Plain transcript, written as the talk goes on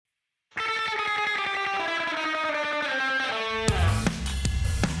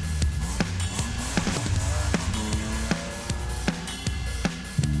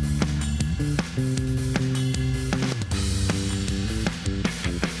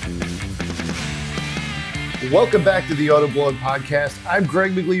Welcome back to the Autoblog Podcast. I'm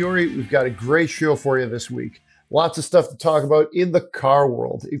Greg Migliori. We've got a great show for you this week. Lots of stuff to talk about in the car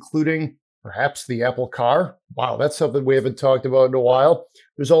world, including perhaps the Apple car. Wow, that's something we haven't talked about in a while.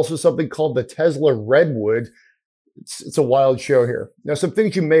 There's also something called the Tesla Redwood. It's a wild show here. Now, some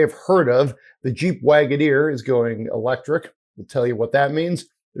things you may have heard of. The Jeep Wagoneer is going electric. We'll tell you what that means.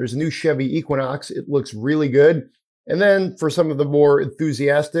 There's a new Chevy Equinox. It looks really good. And then for some of the more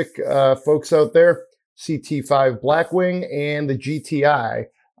enthusiastic folks out there, CT5 Blackwing and the GTI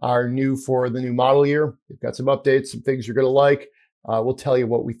are new for the new model year. They've got some updates, some things you're going to like. We'll tell you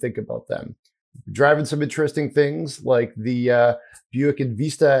what we think about them. We're driving some interesting things like the Buick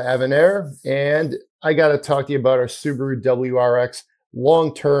Envista Avenir, and I got to talk to you about our Subaru WRX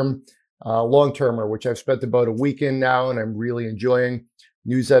long-termer, which I've spent about a week in now, and I'm really enjoying.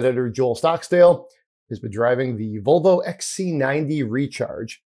 News editor Joel Stocksdale has been driving the Volvo XC90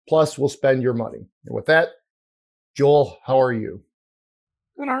 Recharge. Plus, we'll spend your money. And with that, Joel, how are you?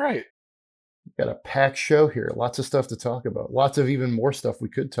 Doing all right. We've got a packed show here. Lots of stuff to talk about. Lots of even more stuff we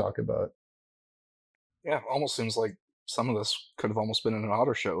could talk about. Yeah, almost seems like some of this could have almost been in an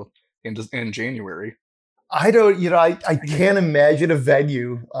auto show in January. I can't imagine a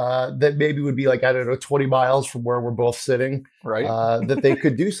venue that maybe would be like, 20 miles from where we're both sitting, right? That they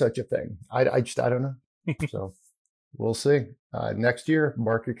could do such a thing. I don't know. So we'll see. Next year,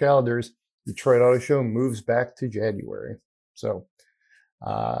 mark your calendars. Detroit Auto Show moves back to January. So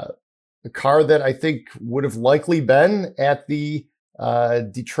the car that I think would have likely been at the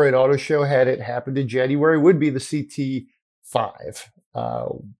Detroit Auto Show had it happened in January would be the CT5.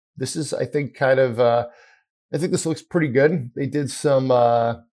 This is, I think, I think this looks pretty good. They did some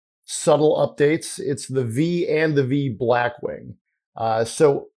subtle updates. It's the V and the V Blackwing.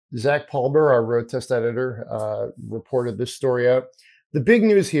 So Zach Palmer, our road test editor, reported this story out. The big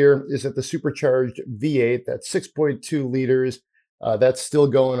news here is that the supercharged V8, that's 6.2 liters, that's still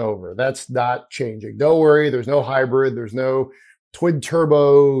going over. That's not changing. Don't worry. There's no hybrid. There's no twin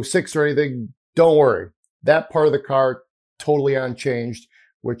turbo 6 or anything. Don't worry. That part of the car, totally unchanged,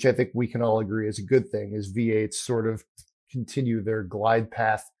 which I think we can all agree is a good thing, as V8s sort of continue their glide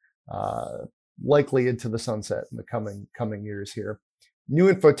path, likely into the sunset in the coming years here.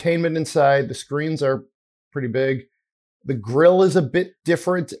 New infotainment inside. The screens are pretty big. The grille is a bit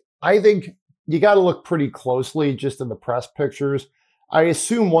different. I think you got to look pretty closely just in the press pictures. I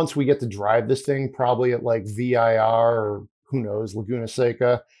assume once we get to drive this thing, probably at like VIR or who knows, Laguna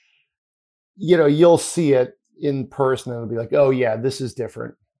Seca, you'll see it in person and it'll be like, oh yeah, this is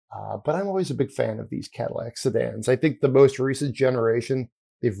different. But I'm always a big fan of these Cadillac sedans. I think the most recent generation,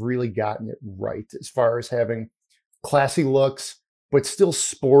 they've really gotten it right as far as having classy looks, but still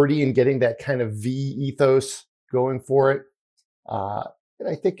sporty and getting that kind of V ethos going for it. And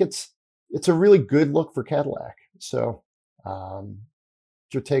I think it's a really good look for Cadillac. So what's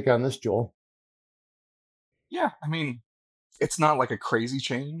your take on this, Joel? Yeah, I mean, it's not like a crazy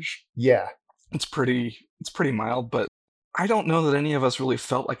change. Yeah. It's pretty mild, but I don't know that any of us really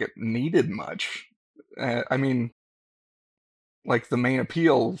felt like it needed much. I mean, like the main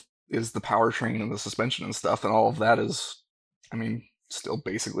appeal is the powertrain and the suspension and stuff, and all of that is, still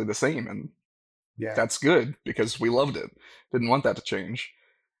basically the same, and yeah, that's good because we loved it. Didn't want that to change.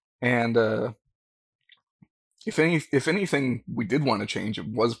 And if anything we did want to change, it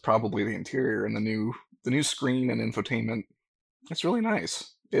was probably the interior and the new screen and infotainment. It's really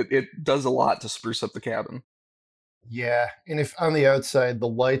nice. It does a lot to spruce up the cabin. Yeah, and if on the outside the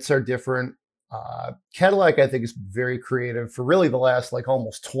lights are different, Cadillac I think is very creative for really the last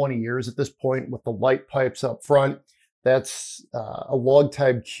almost 20 years at this point with the light pipes up front. That's a long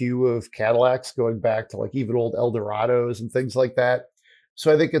time queue of Cadillacs going back to even old Eldorados and things like that.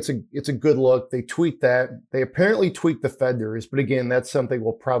 So I think it's a good look. They tweaked that. They apparently tweaked the fenders, but again, that's something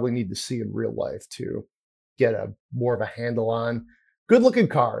we'll probably need to see in real life to get a more of a handle on. Good looking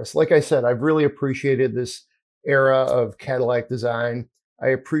cars. Like I said, I've really appreciated this era of Cadillac design. I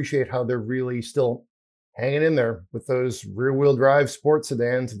appreciate how they're really still hanging in there with those rear wheel drive sports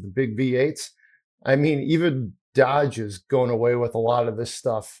sedans and the big V8s. I mean, even Dodge is going away with a lot of this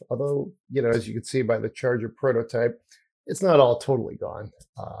stuff. Although, as you can see by the Charger prototype, it's not all totally gone.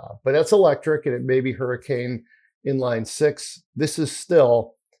 But that's electric, and it may be Hurricane Inline 6. This is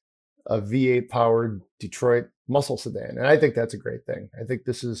still a V8 powered Detroit muscle sedan. And I think that's a great thing.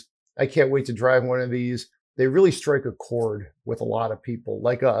 I can't wait to drive one of these. They really strike a chord with a lot of people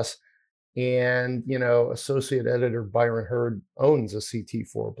like us. And, associate editor Byron Hurd owns a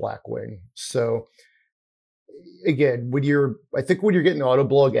CT4 Blackwing. So again, I think when you're getting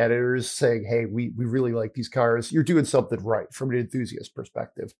Autoblog editors saying, hey, we really like these cars, you're doing something right from an enthusiast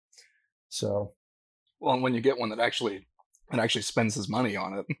perspective. So Well, and when you get one that actually spends his money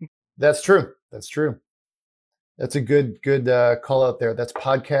on it. That's true. That's true. That's a good call out there. That's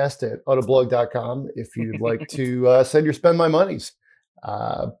podcast at autoblog.com if you'd like to send your spend my monies.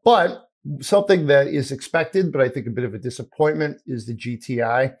 But something that is expected, but I think a bit of a disappointment, is the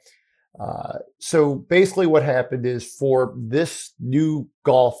GTI. So basically what happened is, for this new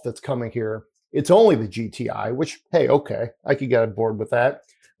Golf that's coming here, it's only the GTI, which, hey, okay, I could get on board with that.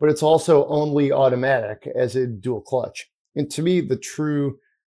 But it's also only automatic, as in dual clutch. And to me, the true,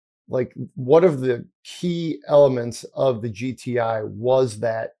 like, one of the key elements of the GTI was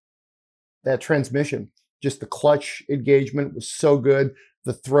that transmission. Just the clutch engagement was so good.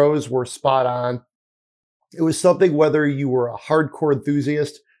 The throws were spot on. It was something, whether you were a hardcore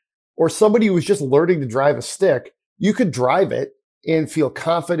enthusiast or somebody who was just learning to drive a stick, you could drive it and feel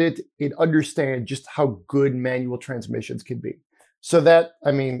confident and understand just how good manual transmissions can be. So that,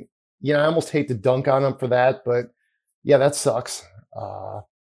 I mean, I almost hate to dunk on them for that, but yeah, that sucks.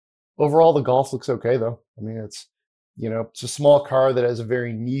 Overall, the Golf looks okay, though. I mean, it's a small car that has a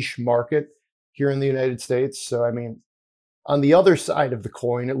very niche market here in the United States. So, I mean, on the other side of the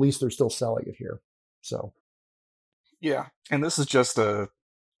coin, at least they're still selling it here. So, yeah, and this is just a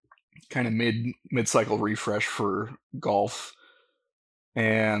kind of mid-cycle refresh for Golf,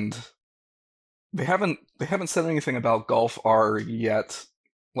 and they haven't said anything about Golf R yet,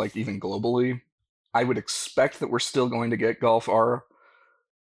 like even globally. I would expect that we're still going to get Golf R.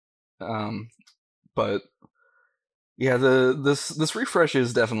 But yeah, this refresh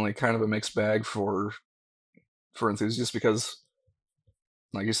is definitely kind of a mixed bag for enthusiasts, because,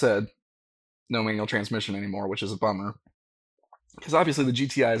 like you said, no manual transmission anymore, which is a bummer. Because obviously the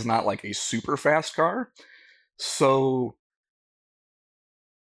GTI is not like a super fast car, so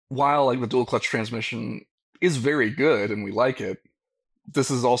while like the dual clutch transmission is very good and we like it, this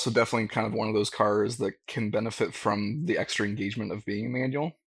is also definitely kind of one of those cars that can benefit from the extra engagement of being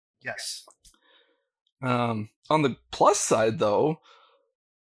manual. yes. On the plus side, though,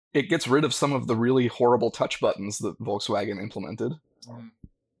 it gets rid of some of the really horrible touch buttons that Volkswagen implemented.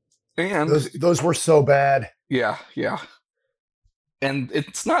 And those were so bad. Yeah. And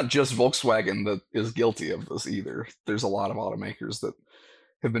it's not just Volkswagen that is guilty of this either. There's a lot of automakers that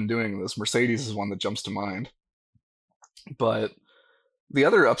have been doing this. Mercedes is one that jumps to mind. But the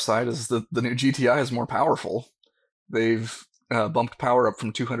other upside is that the new GTI is more powerful. They've bumped power up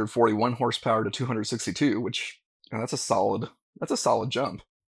from 241 horsepower to 262, which that's a solid jump.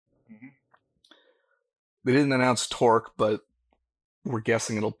 Mm-hmm. They didn't announce torque, but we're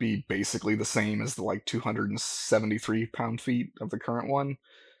guessing it'll be basically the same as the like 273 pound-feet of the current one,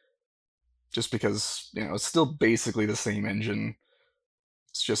 just because it's still basically the same engine.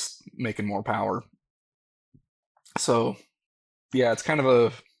 It's just making more power. So yeah, it's kind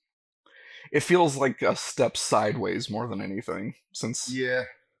of it feels like a step sideways more than anything, since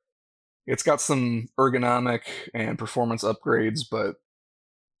it's got some ergonomic and performance upgrades, but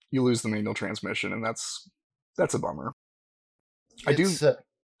you lose the manual transmission, and that's a bummer. I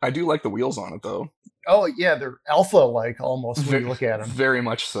do like the wheels on it, though. Oh yeah, they're alpha-like almost when you look at them. Very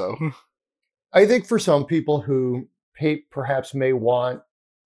much so. I think for some people who perhaps may want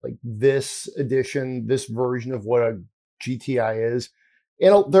like this edition, this version of what a GTI is,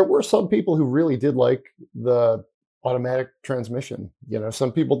 there were some people who really did like the automatic transmission.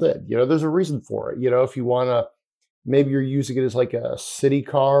 Some people did. There's a reason for it. If you want to, maybe you're using it as like a city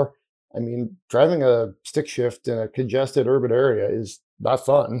car. I mean, driving a stick shift in a congested urban area is not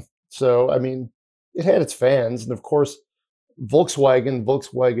fun. So, I mean, it had its fans. And of course,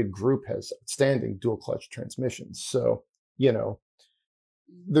 Volkswagen Group has outstanding dual clutch transmissions. So,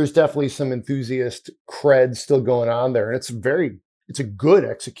 there's definitely some enthusiast cred still going on there. And it's a good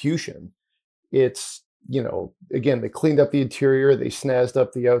execution. It's, again, they cleaned up the interior, they snazzed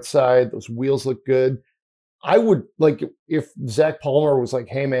up the outside, those wheels look good. I would like, if Zach Palmer was like,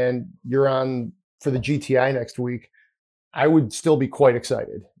 hey man, you're on for the GTI next week, I would still be quite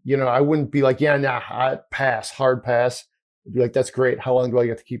excited. I wouldn't be like, yeah, nah, hard pass. I'd be like, that's great. How long do I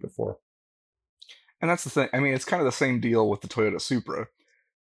get to keep it for? And that's the thing. I mean, it's kind of the same deal with the Toyota Supra.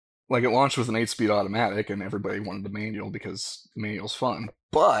 Like, it launched with an 8-speed automatic, and everybody wanted the manual because the manual's fun.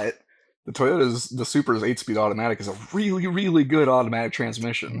 But the Supra's 8-speed automatic is a really, really good automatic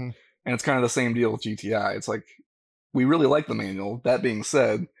transmission. Mm-hmm. And it's kind of the same deal with GTI. It's like, we really like the manual. That being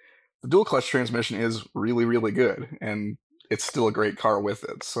said, the dual clutch transmission is really, really good, and it's still a great car with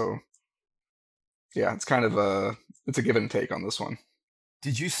it. So, yeah, it's kind of it's a give and take on this one.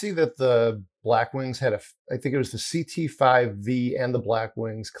 Did you see that the Blackwings had I think it was the CT5V and the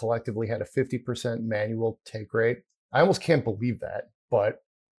Blackwings collectively had a 50% manual take rate? I almost can't believe that, but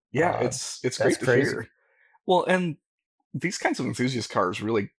yeah, it's great to hear. Well, and these kinds of enthusiast cars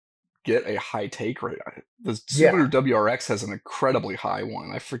really get a high take rate. The Yeah. Subaru WRX has an incredibly high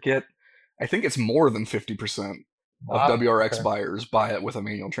one. I think it's more than 50% of Wow. WRX Okay. buyers buy it with a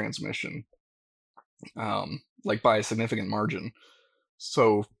manual transmission, like by a significant margin.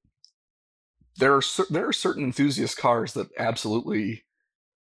 So there are certain enthusiast cars that absolutely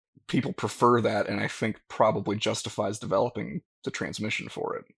people prefer that, and I think probably justifies developing the transmission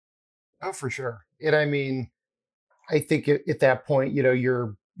for it. Oh, for sure. And I mean, I think at that point,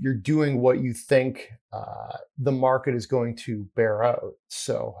 you're doing what you think the market is going to bear out.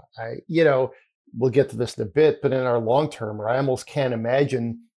 So we'll get to this in a bit, but in our long term, I almost can't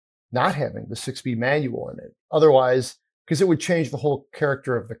imagine not having the 6-speed manual in it. Otherwise, because it would change the whole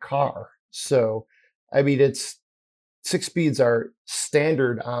character of the car. So, I mean, it's 6 speeds are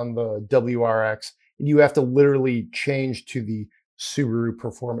standard on the WRX, and you have to literally change to the Subaru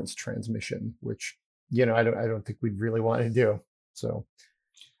Performance transmission, which I don't think we'd really want to do. So,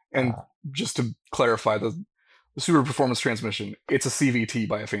 And uh, just to clarify, the Super Performance transmission, it's a CVT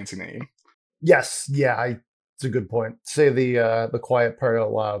by a fancy name. yes, yeah, it's a good point. Say the quiet part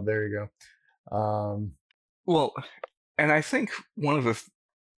out loud. There you go. Well, and I think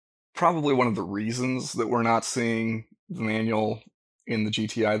probably one of the reasons that we're not seeing the manual in the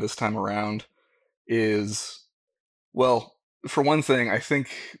GTI this time around is, well, for one thing, I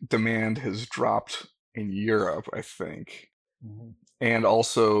think demand has dropped in Europe, I think. Mhm. And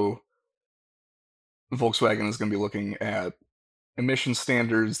also, Volkswagen is going to be looking at emission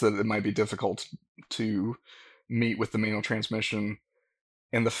standards that it might be difficult to meet with the manual transmission,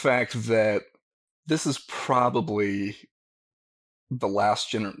 and the fact that this is probably the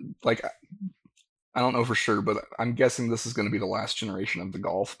last like I don't know for sure, but I'm guessing this is going to be the last generation of the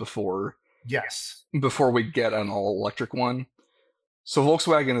Golf Yes. before we get an all electric one. So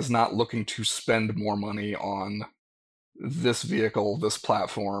Volkswagen is not looking to spend more money on this vehicle, this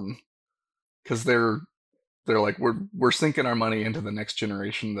platform, because they're like we're sinking our money into the next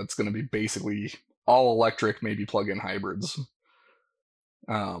generation that's going to be basically all electric, maybe plug-in hybrids.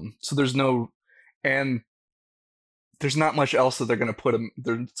 So and there's not much else that they're going to put them.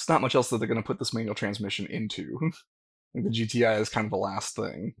 There's not much else that they're going to put this manual transmission into. The GTI is kind of the last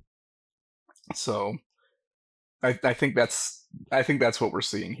thing. So I think that's what we're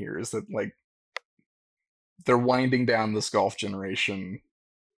seeing here is that like they're winding down this Golf generation.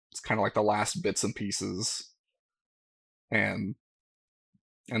 It's kind of like the last bits and pieces, and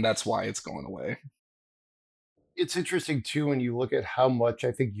that's why it's going away. It's interesting too when you look at how much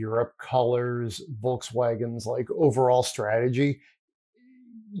I think Europe colors Volkswagen's like overall strategy.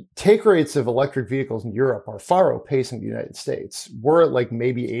 Take rates of electric vehicles in Europe are far outpacing the United States. We're at like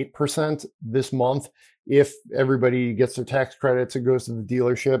maybe 8% this month. If everybody gets their tax credits, it goes to the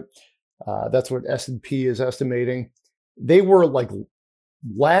dealership. That's what S&P is estimating. They were like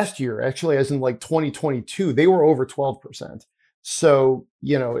last year, actually, as in like 2022, they were over 12%. So,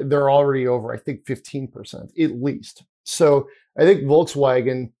 they're already over, I think, 15% at least. So I think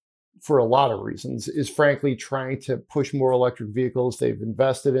Volkswagen, for a lot of reasons, is frankly trying to push more electric vehicles. They've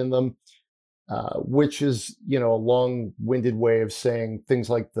invested in them, which is, a long-winded way of saying things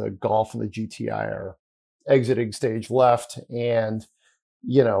like the Golf and the GTI are exiting stage left. And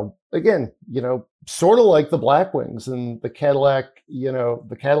again, sort of like the Blackwings and the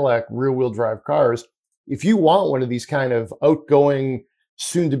Cadillac rear wheel drive cars. If you want one of these kind of outgoing,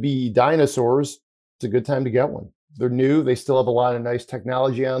 soon to be dinosaurs, it's a good time to get one. They're new. They still have a lot of nice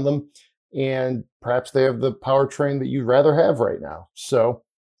technology on them. And perhaps they have the powertrain that you'd rather have right now. So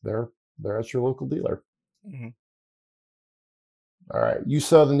they're at your local dealer. Mm-hmm. All right. You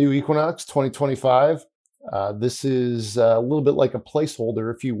saw the new Equinox 2025. This is a little bit like a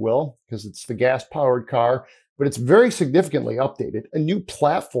placeholder, if you will, because it's the gas powered car, but it's very significantly updated. A new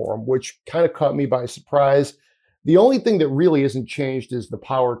platform, which kind of caught me by surprise. The only thing that really isn't changed is the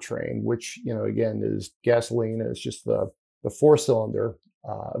powertrain, which, again, is gasoline. And it's just the 4-cylinder,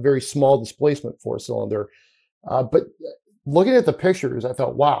 a very small displacement 4-cylinder. But looking at the pictures, I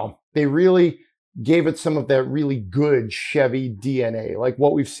thought, wow, they really gave it some of that really good Chevy DNA, like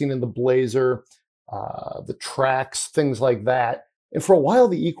what we've seen in the Blazer, the Trax, things like that. And for a while,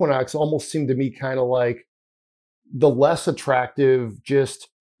 the Equinox almost seemed to me kind of like the less attractive, just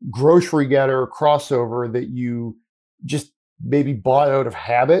grocery getter crossover that you just maybe bought out of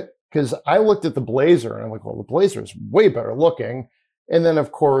habit. Because I looked at the Blazer and I'm like, well, the Blazer is way better looking. And then,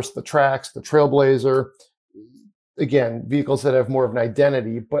 of course, the Trax, the Trailblazer, again, vehicles that have more of an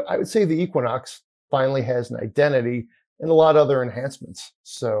identity. But I would say the Equinox finally has an identity and a lot of other enhancements.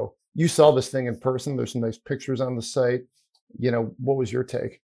 So you saw this thing in person. There's some nice pictures on the site. What was your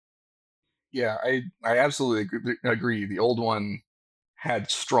take? Yeah, I absolutely agree. The old one had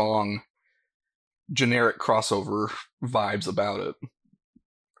strong generic crossover vibes about it,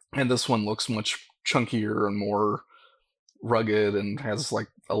 and this one looks much chunkier and more rugged and has like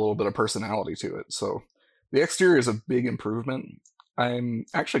a little bit of personality to it. So the exterior is a big improvement. I'm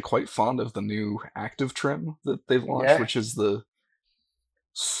actually quite fond of the new active trim that they've launched, Yeah. which is the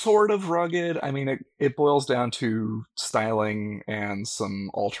sort of rugged. I mean, it boils down to styling and some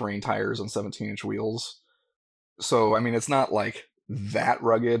all-terrain tires on 17-inch wheels. So, I mean, it's not like that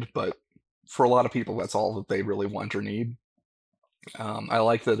rugged, but for a lot of people, that's all that they really want or need. I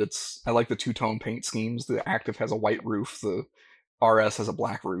like the two-tone paint schemes. The Active has a white roof, the RS has a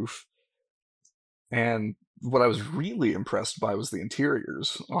black roof. And what I was really impressed by was the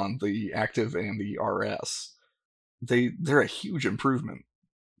interiors on the Active and the RS. They're a huge improvement.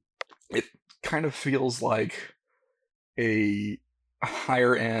 It kind of feels like a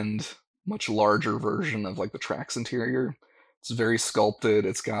higher end, much larger version of like the Trax interior. It's very sculpted.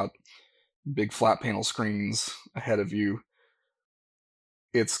 It's got big flat panel screens ahead of you.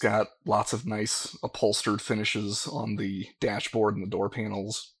 It's got lots of nice upholstered finishes on the dashboard and the door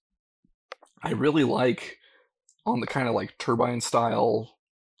panels. I really like on the kind of like turbine style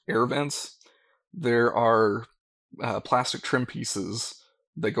air vents, there are plastic trim pieces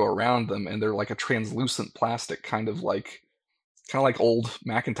that go around them, and they're like a translucent plastic, kind of like old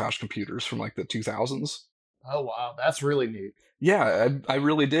Macintosh computers from like the 2000s. Oh wow, that's really neat. Yeah, I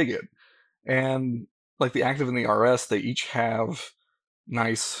really dig it. And like the Active and the RS, they each have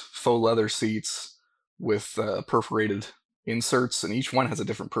nice faux leather seats with perforated inserts, and each one has a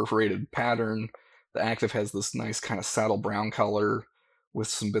different perforated pattern. The Active has this nice kind of saddle brown color with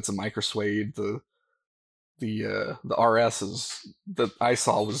some bits of micro suede. The RS is that I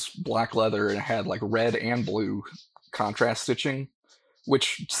saw was black leather and it had like red and blue contrast stitching,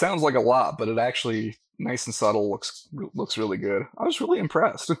 which sounds like a lot, but it actually nice and subtle looks really good. I was really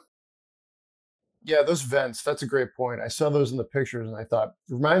impressed. Yeah, those vents, that's a great point. I saw those in the pictures and I thought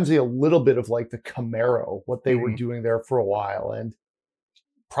it reminds me a little bit of like the Camaro, what they were Hmm. doing there for a while. And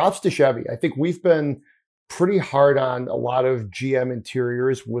props to Chevy. I think we've been pretty hard on a lot of GM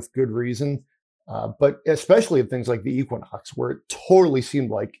interiors with good reason, but especially things like the Equinox, where it totally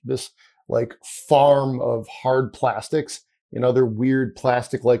seemed like this like farm of hard plastics and other weird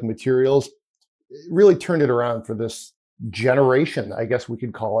plastic-like materials. It really turned it around for this generation, I guess we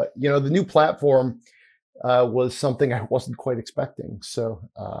could call it. The new platform was something I wasn't quite expecting, so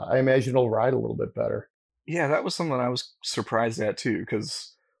I imagine it'll ride a little bit better. Yeah, that was something I was surprised at too,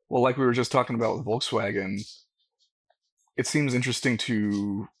 because, well, like we were just talking about with Volkswagen, it seems interesting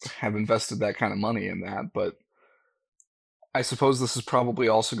to have invested that kind of money in that, but I suppose this is probably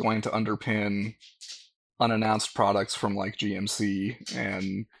also going to underpin unannounced products from like GMC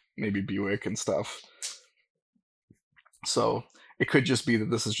and maybe Buick and stuff. So it could just be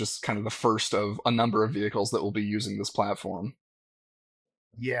that this is just kind of the first of a number of vehicles that will be using this platform.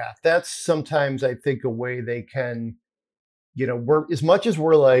 Yeah, that's sometimes I think a way they can, we're as much as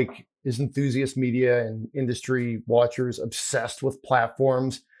we're like as enthusiast media and industry watchers obsessed with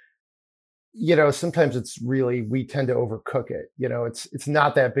platforms, sometimes it's really we tend to overcook it. It's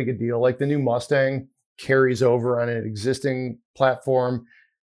not that big a deal. Like the new Mustang carries over on an existing platform.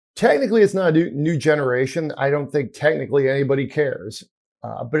 Technically, it's not a new generation. I don't think technically anybody cares.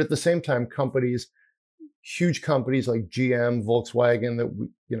 But at the same time, huge companies like GM, Volkswagen,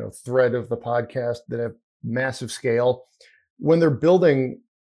 that thread of the podcast that have massive scale, when they're building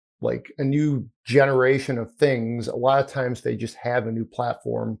like a new generation of things, a lot of times they just have a new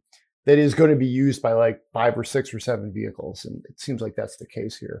platform that is going to be used by like 5 or 6 or 7 vehicles, and it seems like that's the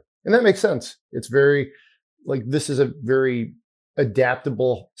case here, and that makes sense. It's very like this is a very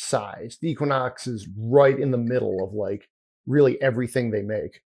adaptable size. The Equinox is right in the middle of like really everything they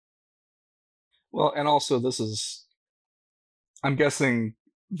make. Well, and also I'm guessing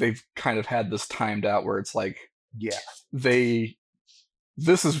they've kind of had this timed out where it's like Yeah. they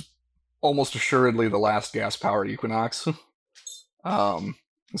this is almost assuredly the last gas powered Equinox. um,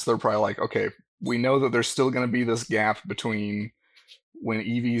 so they're probably like, okay, we know that there's still going to be this gap between when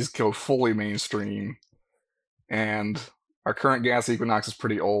EVs go fully mainstream and our current gas Equinox is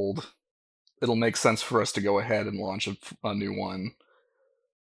pretty old. It'll make sense for us to go ahead and launch a new one.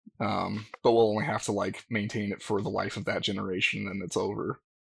 But we'll only have to like maintain it for the life of that generation, and it's over.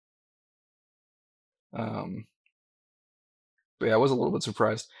 Um, but yeah, I was a little bit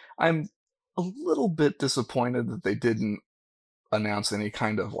surprised. I'm a little bit disappointed that they didn't announce any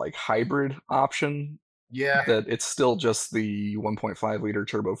kind of like hybrid option. Yeah. That it's still just the 1.5 liter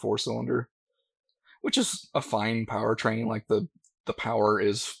turbo 4 cylinder, which is a fine powertrain. Like the power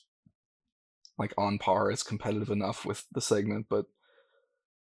is like on par, it's competitive enough with the segment, but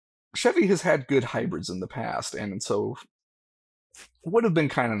Chevy has had good hybrids in the past, and so it would have been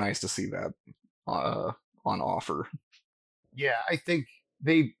kind of nice to see that on offer. Yeah, I think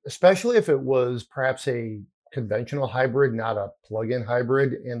they, especially if it was perhaps a conventional hybrid, not a plug-in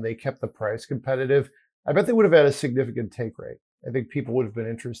hybrid, and they kept the price competitive, I bet they would have had a significant take rate. I think people would have been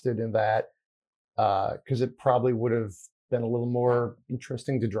interested in that because it probably would have been a little more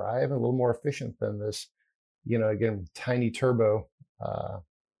interesting to drive and a little more efficient than this, again, tiny turbo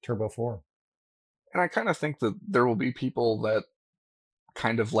 4. And I kind of think that there will be people that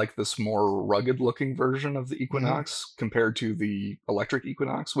kind of like this more rugged looking version of the Hmm. Equinox compared to the electric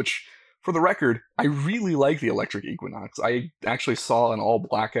Equinox, which, for the record, I really like the electric Equinox. I actually saw an all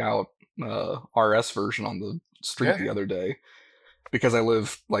blackout RS version on the street Yeah. the other day because I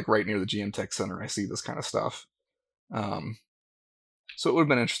live like right near the GM Tech Center. I see this kind of stuff. Um, so it would have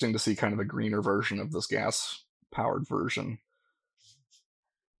been interesting to see kind of a greener version of this gas powered version.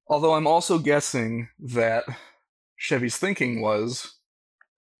 Although I'm also guessing that Chevy's thinking was,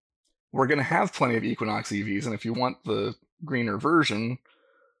 we're going to have plenty of Equinox EVs, and if you want the greener version,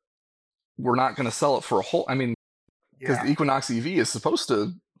 we're not going to sell it for a whole. I mean, because Yeah, the Equinox EV is supposed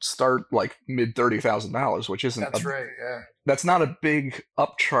to start like mid $30,000, which isn't a, that's right. Yeah. that's not a big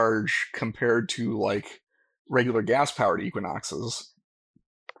upcharge compared to like regular gas powered Equinoxes.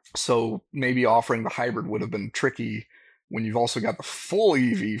 So maybe offering the hybrid would have been tricky when you've also got the full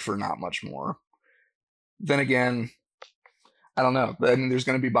EV for not much more. Then again, I don't know. Then there's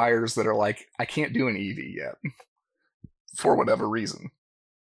going to be buyers that are like, I can't do an EV yet for whatever reason.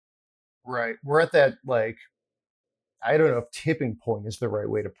 Right. We're at that, like, I don't know if tipping point is the right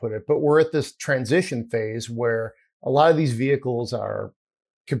way to put it, but we're at this transition phase where a lot of these vehicles are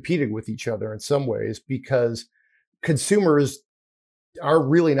competing with each other in some ways because consumers are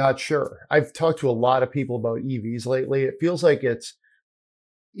really not sure. I've talked to a lot of people about EVs lately. It feels like it's,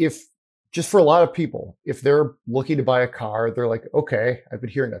 if just for a lot of people, if they're looking to buy a car, they're like, okay, I've been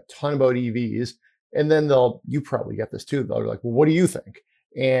hearing a ton about EVs. And then you probably get this too. They're like, well, what do you think?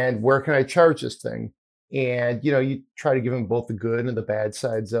 And where can I charge this thing? And, you try to give them both the good and the bad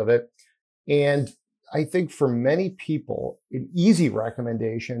sides of it. And I think for many people, an easy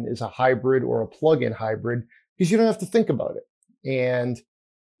recommendation is a hybrid or a plug-in hybrid because you don't have to think about it. And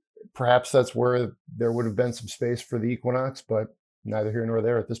perhaps that's where there would have been some space for the Equinox, but neither here nor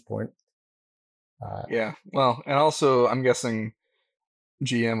there at this point. Uh, Yeah. Well, and also I'm guessing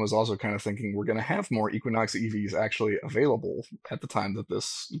GM was also kind of thinking we're going to have more Equinox EVs actually available at the time that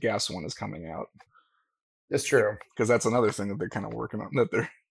this gas one is coming out. that's true. Because that's another thing that they're kind of working on, that they're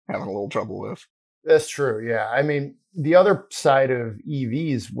having a little trouble with. That's true. Yeah. I mean, the other side of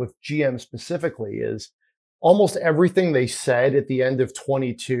EVs with GM specifically is almost everything they said at the end of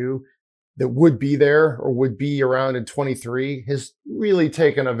 22 that would be there or would be around in 23 has really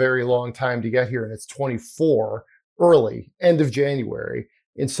taken a very long time to get here. And it's 24 early, end of January.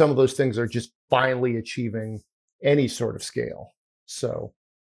 And some of those things are just finally achieving any sort of scale. So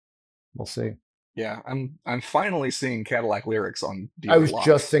we'll see. Yeah, I'm finally seeing Cadillac Lyrics on I dealer was just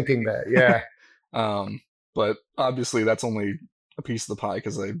lots. thinking that. Yeah. But obviously that's only a piece of the pie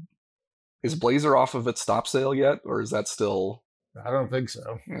because is Blazer off of its stop sale yet, or is that still? I don't think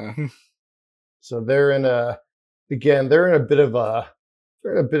so. Yeah, So they're in a bit of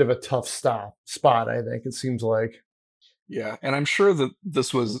a tough spot. I think it seems like. yeah, and I'm sure that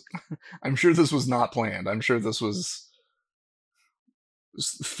this was, I'm sure this was not planned. I'm sure this was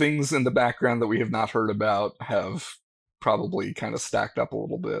things in the background that we have not heard about have probably kind of stacked up a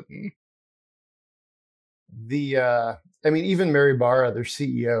little bit. And I mean, even Mary Barra, their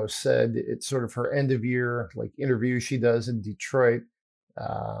CEO, said it's sort of her end of year like interview she does in Detroit.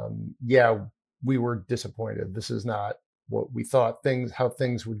 Yeah, we were disappointed. This is not what we thought how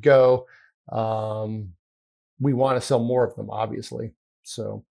things would go. Um, we want to sell more of them, obviously.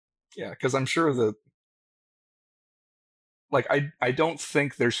 So yeah, because I'm sure that, like, I don't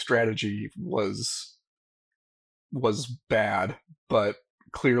think their strategy was bad, but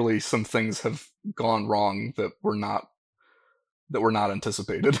clearly some things have gone wrong that were not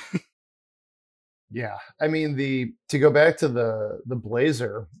anticipated. yeah, I mean to go back to the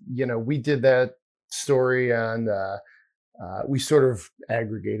Blazer, we did that story on. We sort of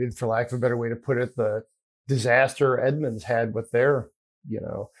aggregated, for lack of a better way to put it, the disaster Edmunds had with you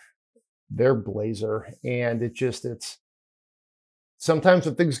know, their Blazer, and it's sometimes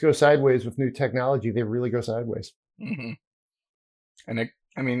when things go sideways with new technology, they really go sideways. Hmm. And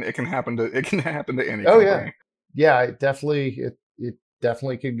I mean, it can happen to any Oh yeah, company. yeah, it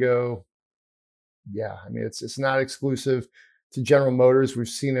definitely could go. Yeah, I mean it's not exclusive to General Motors. We've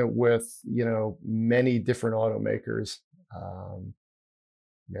seen it with, many different automakers.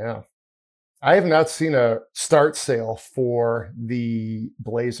 Yeah. I have not seen a start sale for the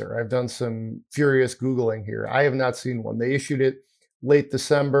Blazer. I've done some furious Googling here. I have not seen one. They issued it late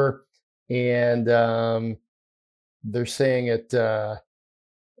December, and they're saying it, it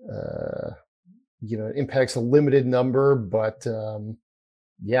impacts a limited number, but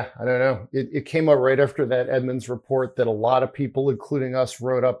yeah, I don't know. It came out right after that Edmunds report that a lot of people, including us,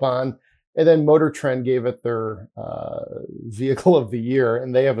 wrote up on. And then Motor Trend gave it their vehicle of the year,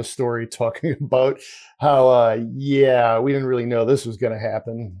 and they have a story talking about how, we didn't really know this was going to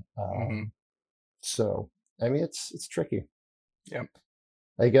happen. So, I mean, it's tricky. Yep.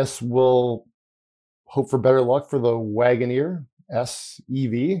 I guess we'll hope for better luck for the Wagoneer SEV.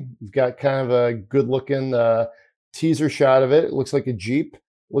 We've got kind of a good-looking teaser shot of it. It looks like a Jeep.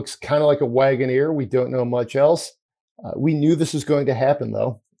 Looks kind of like a Wagoneer. We don't know much else. We knew this was going to happen,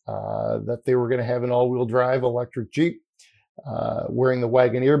 though. That they were going to have an all-wheel drive electric Jeep wearing the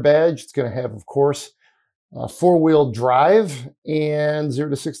Wagoneer badge. It's going to have, of course, four-wheel drive and 0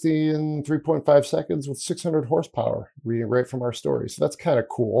 to 60 in 3.5 seconds with 600 horsepower, reading right from our story. So that's kind of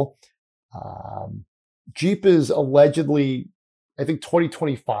cool. Jeep is allegedly, I think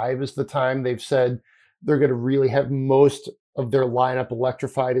 2025 is the time they've said they're going to really have most of their lineup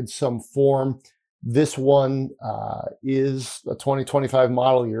electrified in some form. This one is a 2025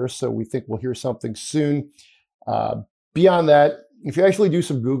 model year, so we think we'll hear something soon. Beyond that, if you actually do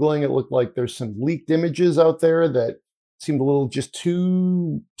some Googling, it looked like there's some leaked images out there that seemed a little just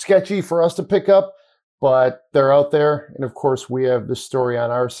too sketchy for us to pick up, but they're out there. And of course, we have this story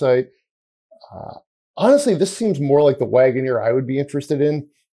on our site. Honestly, this seems more like the Wagoneer I would be interested in.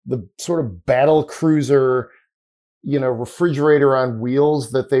 The sort of battle cruiser, refrigerator on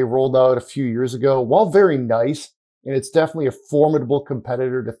wheels that they rolled out a few years ago, while very nice, and it's definitely a formidable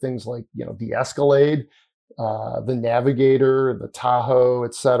competitor to things like, the Escalade, the Navigator, the Tahoe,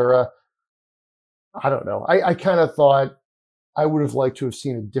 etc. I don't know. I kind of thought I would have liked to have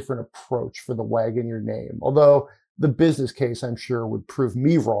seen a different approach for the Wagoneer name, although the business case, I'm sure, would prove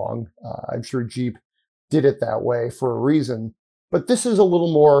me wrong. I'm sure Jeep did it that way for a reason, but this is a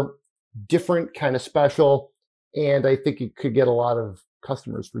little more different, kind of special. And I think it could get a lot of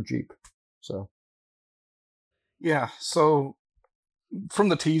customers for Jeep. So, yeah. So from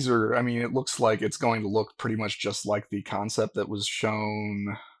the teaser, I mean, it looks like it's going to look pretty much just like the concept that was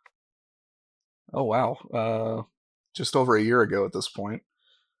shown. Oh wow, just over a year ago at this point.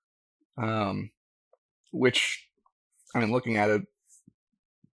 Which, I mean, looking at it,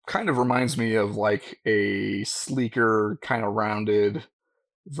 kind of reminds me of like a sleeker, kind of rounded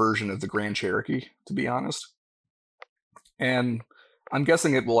version of the Grand Cherokee, to be honest. And I'm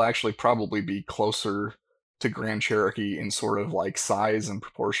guessing it will actually probably be closer to Grand Cherokee in sort of like size and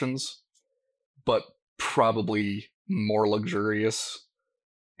proportions, but probably more luxurious,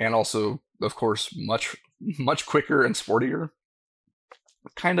 and also, of course, much quicker and sportier.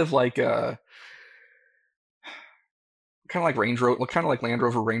 Kind of like Range Rover, kind of like Land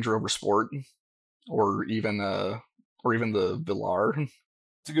Rover, Range Rover Sport, or even the Velar.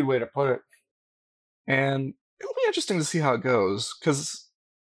 it's a good way to put it. And it'll be interesting to see how it goes, because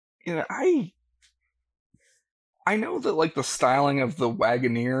I know that like the styling of the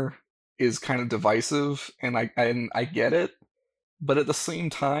Wagoneer is kind of divisive, and I get it, but at the same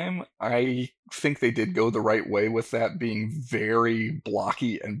time, I think they did go the right way with that being very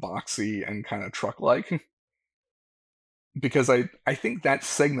blocky and boxy and kind of truck-like, because I think that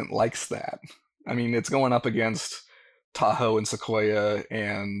segment likes that. I mean, it's going up against Tahoe and Sequoia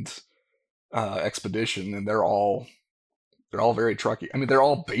and Expedition, and they're all very trucky. I mean, they're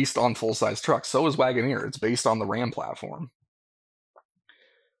all based on full-size trucks. So is Wagoneer. It's based on the Ram platform.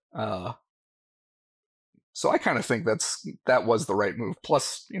 So I kind of think that was the right move.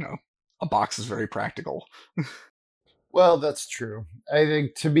 Plus, a box is very practical. Well, that's true. I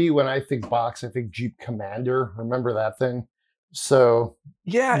think, to me, when I think box, I think Jeep Commander. Remember that thing? So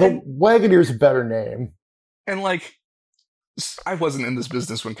yeah, the Wagoneer's a better name. And like, I wasn't in this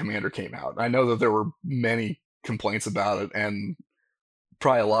business when Commander came out. I know that there were many complaints about it, and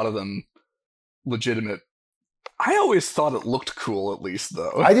probably a lot of them legitimate. I always thought it looked cool, at least,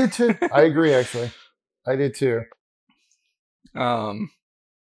 though. I did too. I agree, actually. I did too.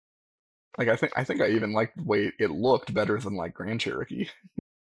 Like I think I even liked the way it looked better than like Grand Cherokee.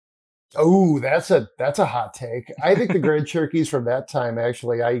 Oh, that's a hot take. I think the Grand Cherokees from that time,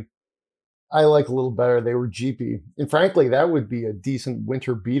 actually, I like a little better. They were Jeepy. And frankly, that would be a decent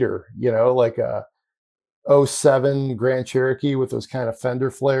winter beater, like a 07 Grand Cherokee with those kind of fender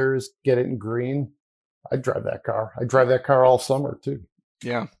flares, get it in green. I'd drive that car. I'd drive that car all summer too.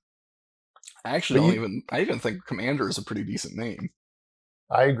 Yeah. I actually But don't you, even, I even think Commander is a pretty decent name.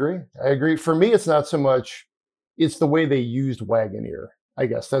 I agree. I agree. For me, it's not so much, it's the way they used Wagoneer. I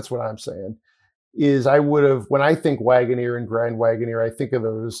guess that's what I'm saying. Is I would have, when I think Wagoneer and Grand Wagoneer, I think of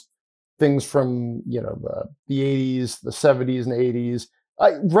those things from, the 80s, the 70s and 80s.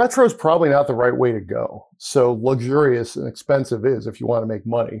 Retro is probably not the right way to go. So luxurious and expensive is if you want to make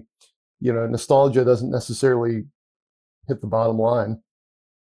money. Nostalgia doesn't necessarily hit the bottom line.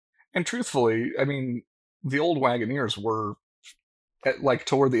 And truthfully, I mean, the old Wagoneers were, like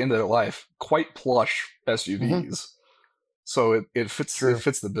toward the end of their life, quite plush Hmm. SUVs. So it True.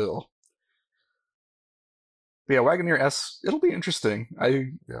 fits the bill. But yeah, Wagoneer S, it'll be interesting.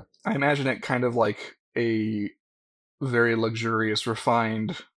 Yeah. I imagine it kind of like a very luxurious,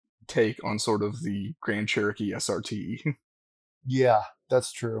 refined take on sort of the Grand Cherokee SRT. Yeah,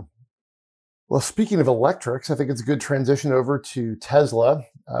 that's true. Well, speaking of electrics, I think it's a good transition over to Tesla.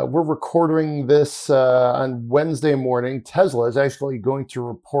 We're recording this on Wednesday morning. Tesla is actually going to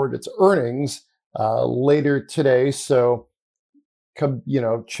report its earnings later today. So, come,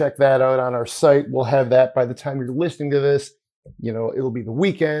 check that out on our site. We'll have that by the time you're listening to this. It'll be the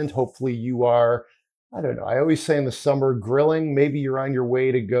weekend. Hopefully, you are, I don't know. I always say in the summer, grilling. Maybe you're on your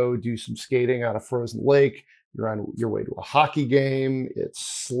way to go do some skating on a frozen lake. You're on your way to a hockey game. It's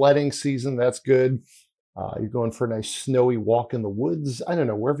sledding season. That's good. You're going for a nice snowy walk in the woods. I don't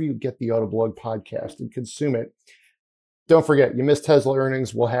know, wherever you get the Autoblog podcast and consume it. Don't forget, you missed Tesla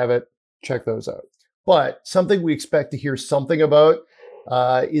earnings. We'll have it. Check those out. But something we expect to hear something about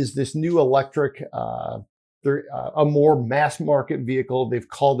is this new electric, a more mass market vehicle. They've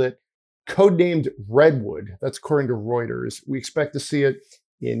called it codenamed Redwood. That's according to Reuters. We expect to see it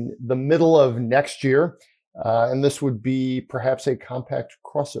in the middle of next year. And this would be perhaps a compact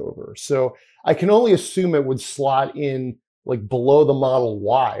crossover. So I can only assume it would slot in like below the Model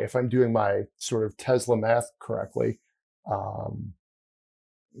Y if I'm doing my sort of Tesla math correctly. Um,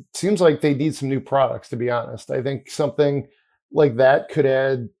 it seems like they need some new products, to be honest. I think something like that could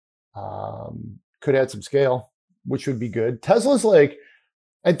add some scale, which would be good. Tesla's like,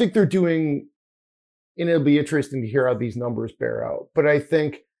 I think they're doing, and it'll be interesting to hear how these numbers bear out. But I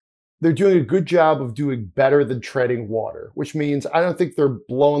think they're doing a good job of doing better than treading water, which means I don't think they're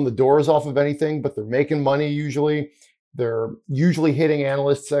blowing the doors off of anything, but they're making money usually. They're usually hitting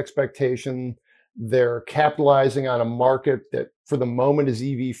analysts' expectation. They're capitalizing on a market that for the moment is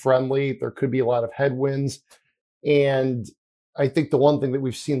EV friendly. There could be a lot of headwinds. And I think the one thing that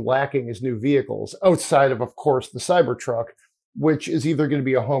we've seen lacking is new vehicles outside of course, the Cybertruck, which is either going to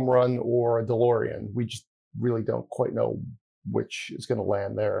be a home run or a DeLorean. We just really don't quite know which is going to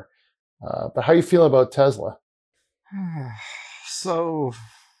land there. But how you feel about Tesla? So,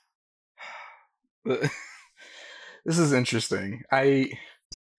 this is interesting.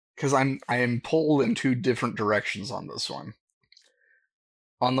 Because I am pulled in two different directions on this one.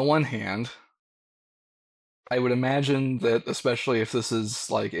 On the one hand, I would imagine that, especially if this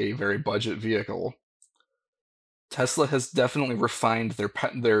is like a very budget vehicle, Tesla has definitely refined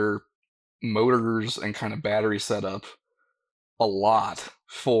their motors and kind of battery setup a lot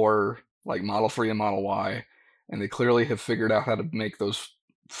for like Model 3 and Model Y, and they clearly have figured out how to make those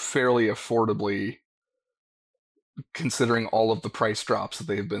fairly affordably, considering all of the price drops that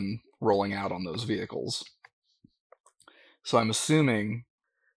they've been rolling out on those vehicles. So I'm assuming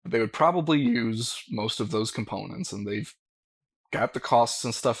they would probably use most of those components, and they've got the costs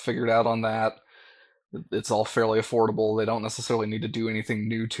and stuff figured out on that. It's all fairly affordable. They don't necessarily need to do anything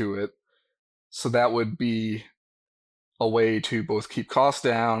new to it. So that would be a way to both keep costs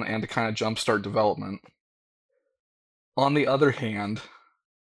down and to kind of jumpstart development. On the other hand,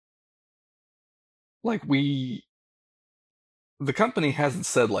 like the company hasn't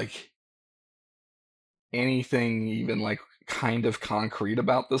said like anything even like kind of concrete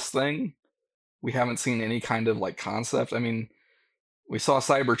about this thing. We haven't seen any kind of like concept. I mean, we saw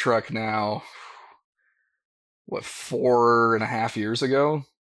Cybertruck now, what, 4.5 years ago?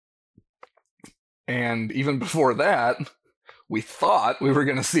 And even before that, we thought we were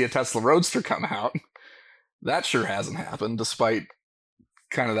going to see a Tesla Roadster come out. That sure hasn't happened, despite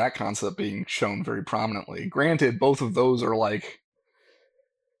kind of that concept being shown very prominently. Granted, both of those are like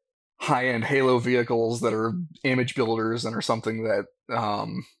high-end Halo vehicles that are image builders and are something that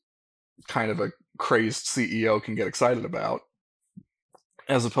kind of a crazed CEO can get excited about,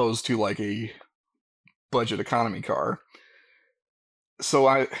 as opposed to like a budget economy car. So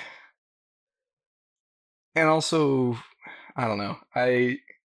and also, I don't know,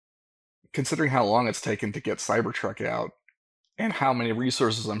 considering how long it's taken to get Cybertruck out, and how many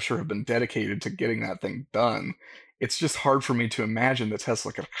resources I'm sure have been dedicated to getting that thing done, it's just hard for me to imagine that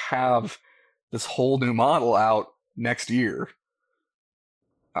Tesla could have this whole new model out next year.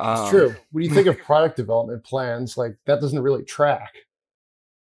 It's Um, true. When you think of product development plans, like that doesn't really track.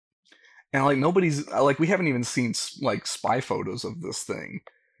 and like nobody's like we haven't even seen like spy photos of this thing.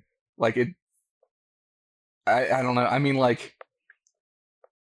 Like it, I don't know. I mean, like,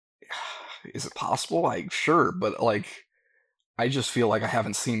 is it possible? Like, sure, but like, I just feel like I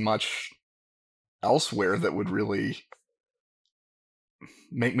haven't seen much elsewhere that would really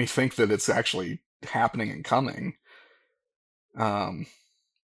make me think that it's actually happening and coming. Um,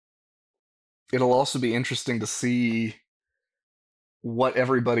 it'll also be interesting to see what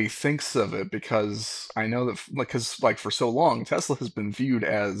everybody thinks of it because I know that because like for so long Tesla has been viewed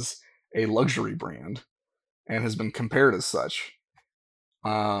as a luxury brand and has been compared as such.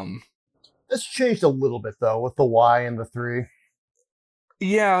 Um, It's changed a little bit though with the Y and the 3.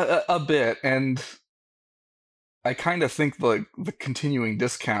 yeah, a bit, and I kind of think the continuing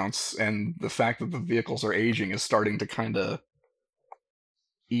discounts and the fact that the vehicles are aging is starting to kind of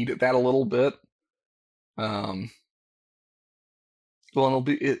eat at that a little bit. Um, well,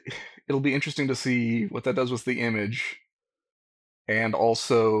 it'll be interesting to see what that does with the image, and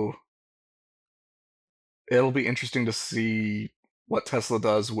also it'll be interesting to see what Tesla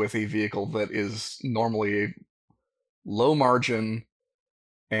does with a vehicle that is normally a low margin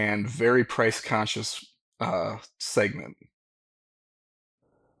and very price conscious segment.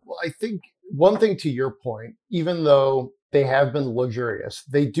 Well, I think one thing to your point, even though they have been luxurious,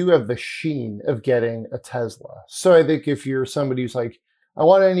 they do have the sheen of getting a Tesla. So I think if you're somebody who's like, I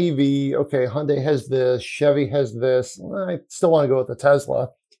want an EV, okay, Hyundai has this, Chevy has this, well, I still want to go with the Tesla.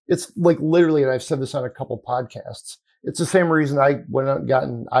 It's like literally, and I've said this on a couple podcasts, it's the same reason I went out and got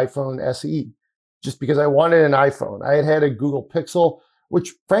an iPhone SE, just because I wanted an iPhone. I had had a Google Pixel,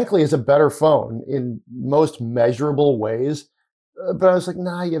 which frankly is a better phone in most measurable ways. But I was like,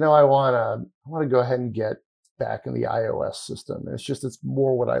 nah, I want to go ahead and get back in the iOS system. And it's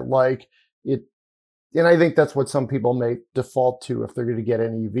more what I like. It, and I think that's what some people may default to if they're going to get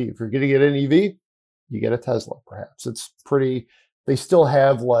an EV. If you're going to get an EV, you get a Tesla. Perhaps it's pretty. They still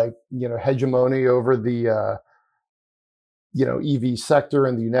have like hegemony over the EV sector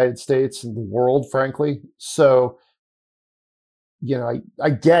in the United States and the world, frankly. So I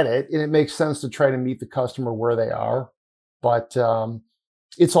get it, and it makes sense to try to meet the customer where they are. But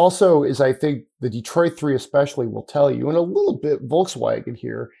it's also, as I think the Detroit 3 especially will tell you, and a little bit Volkswagen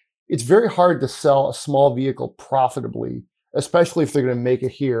here, it's very hard to sell a small vehicle profitably, especially if they're going to make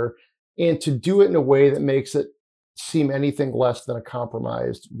it here, and to do it in a way that makes it seem anything less than a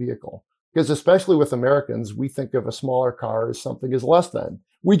compromised vehicle. Because especially with Americans, we think of a smaller car as something as less than.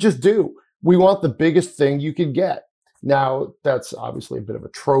 We just do. We want the biggest thing you could get. Now, that's obviously a bit of a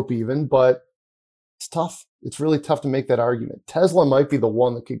trope even, but it's tough. It's really tough to make that argument. Tesla might be the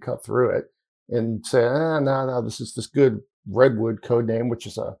one that could cut through it and say, no, this is this good Redwood code name, which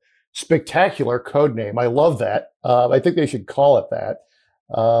is a spectacular code name. I love that. I think they should call it that.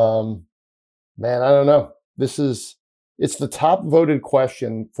 Man, I don't know. It's the top voted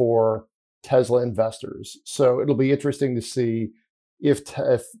question for Tesla investors. So it'll be interesting to see if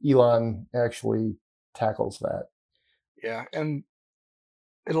Elon actually tackles that. Yeah, and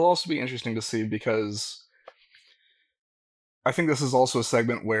it'll also be interesting to see because I think this is also a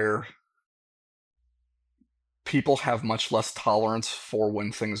segment where people have much less tolerance for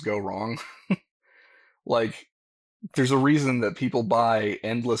when things go wrong. Like, there's a reason that people buy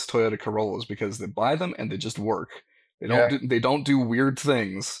endless Toyota Corollas because they buy them and they just work. They don't do weird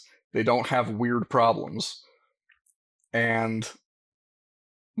things. They don't have weird problems. And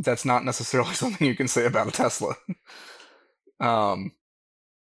that's not necessarily something you can say about a Tesla. um,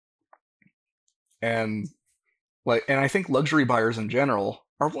 and and I think luxury buyers in general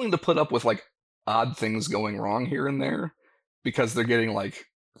are willing to put up with like odd things going wrong here and there because they're getting like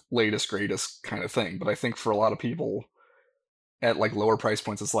latest greatest kind of thing. But I think for a lot of people at like lower price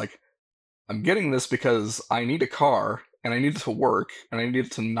points, it's like I'm getting this because I need a car and I need it to work and I need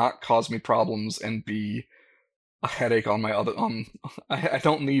it to not cause me problems and be a headache on my other I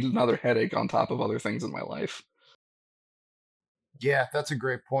don't need another headache on top of other things in my life. Yeah, that's a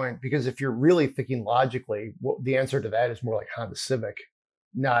great point because if you're really thinking logically, the answer to that is more like Honda Civic,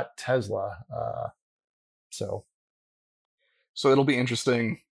 not Tesla. So it'll be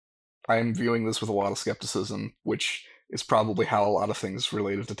interesting. I'm viewing this with a lot of skepticism, which is probably how a lot of things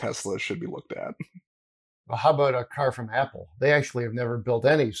related to Tesla should be looked at. well, how about a car from Apple? They actually have never built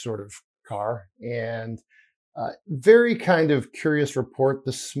any sort of car. And very kind of curious report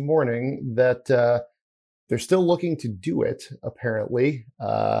this morning that They're still looking to do it, apparently.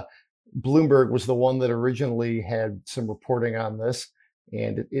 Bloomberg was the one that originally had some reporting on this,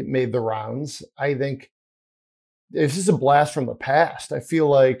 and it made the rounds. I think this is a blast from the past. I feel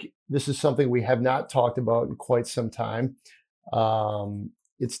like this is something we have not talked about in quite some time.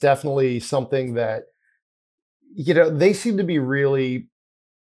 It's definitely something that, they seem to be really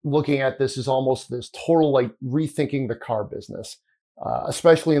looking at this as almost this total like rethinking the car business,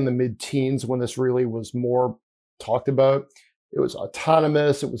 especially in the mid-teens when this really was more talked about. It was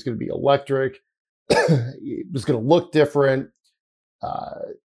autonomous. It was going to be electric. It was going to look different.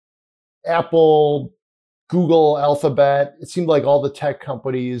 Apple, Google, Alphabet. It seemed like all the tech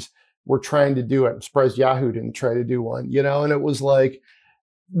companies were trying to do it. I'm surprised Yahoo didn't try to do one, and it was like,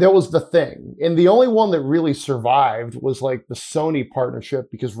 that was the thing. And the only one that really survived was like the Sony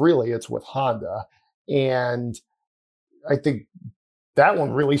partnership, because really it's with Honda. And I think that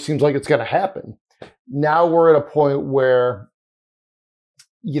one really seems like it's going to happen. Now we're at a point where,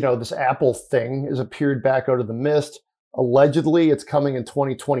 this Apple thing has appeared back out of the mist. Allegedly, it's coming in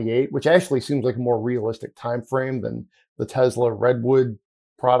 2028, which actually seems like a more realistic time frame than the Tesla Redwood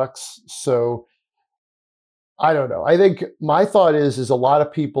products. So I don't know. I think my thought is a lot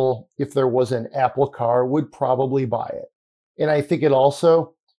of people, if there was an Apple car, would probably buy it. And I think it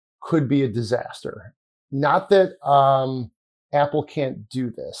also could be a disaster. Not that Apple can't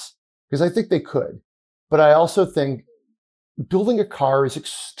do this, because I think they could. But I also think building a car is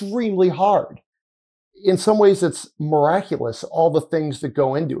extremely hard. In some ways, it's miraculous, all the things that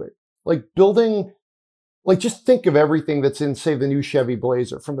go into it. Just think of everything that's in, say, the new Chevy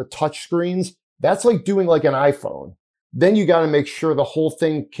Blazer, from the touch screens. That's like doing like an iPhone. Then you got to make sure the whole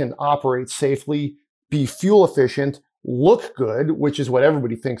thing can operate safely, be fuel efficient, look good, which is what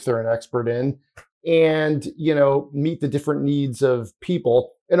everybody thinks they're an expert in, and, meet the different needs of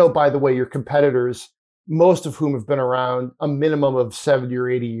people. And oh, by the way, your competitors, most of whom have been around a minimum of 70 or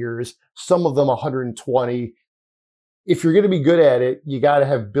 80 years, some of them 120. If you're going to be good at it, you got to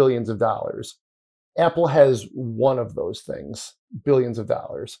have billions of dollars. Apple has one of those things, billions of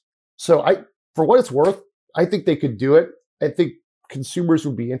dollars. So for what it's worth, I think they could do it. I think consumers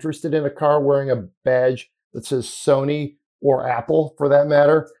would be interested in a car wearing a badge that says Sony or Apple, for that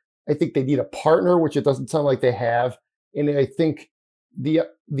matter. I think they need a partner, which it doesn't sound like they have. And I think the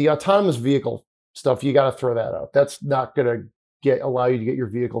autonomous vehicle stuff, you got to throw that out. That's not going to allow you to get your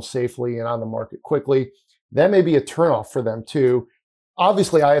vehicle safely and on the market quickly. That may be a turnoff for them too.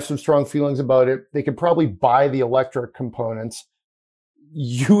 Obviously, I have some strong feelings about it. They could probably buy the electric components.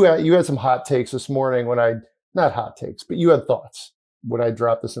 You had some hot takes this morning not hot takes, but you had thoughts when I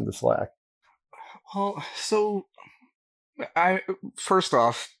dropped this into Slack. Well, so first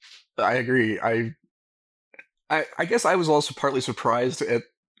off, I agree. I guess I was also partly surprised at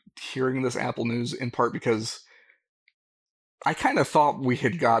hearing this Apple news, in part because I kind of thought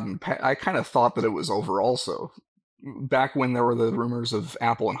I kind of thought that it was over also. Back when there were the rumors of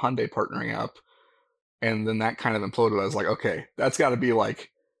Apple and Hyundai partnering up, and then that kind of imploded, I was like, okay, that's got to be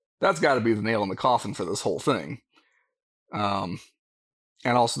the nail in the coffin for this whole thing. And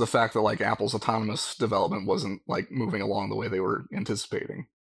also the fact that like Apple's autonomous development wasn't like moving along the way they were anticipating.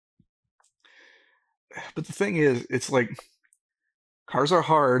 But the thing is, it's like, cars are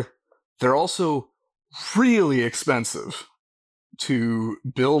hard. They're also really expensive to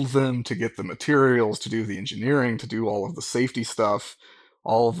build them, to get the materials, to do the engineering, to do all of the safety stuff,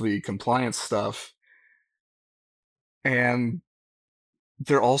 all of the compliance stuff. And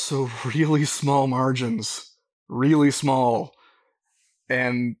they're also really small margins, really small,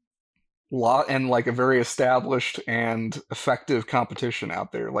 and like a very established and effective competition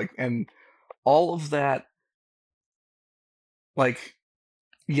out there. Like, and all of that, like,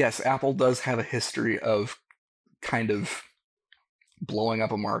 yes, Apple does have a history of kind of blowing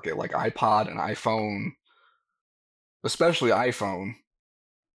up a market, like iPod and iPhone, especially iPhone.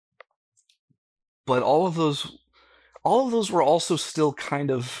 But all of those were also still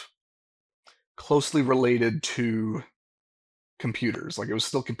kind of closely related to computers. Like, it was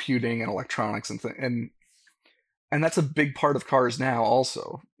still computing and electronics and that's a big part of cars now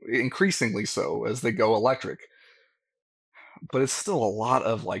also, increasingly so as they go electric. But it's still a lot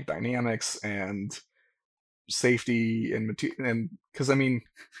of like dynamics and safety and because I mean,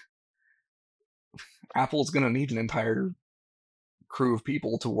 Apple's going to need an entire crew of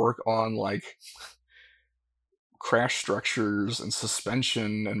people to work on like crash structures and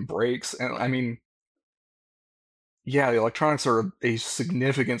suspension and brakes. And I mean, yeah, the electronics are a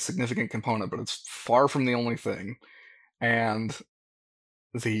significant component, but it's far from the only thing. And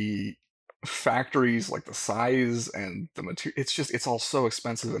the factories, like the size and the material, it's all so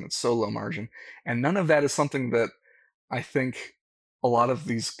expensive and it's so low margin. And none of that is something that I think a lot of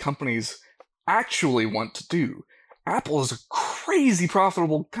these companies actually want to do. Apple is a crazy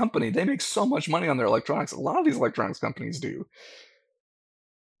profitable company. They make so much money on their electronics. A lot of these electronics companies do.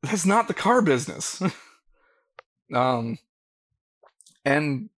 That's not the car business.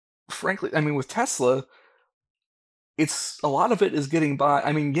 And frankly, I mean, with Tesla, it's a lot of it is getting by.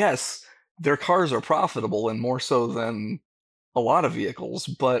 I mean, yes, their cars are profitable and more so than a lot of vehicles,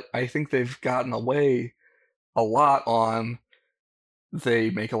 but I think they've gotten away a lot on they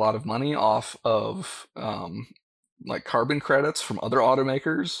make a lot of money off of like carbon credits from other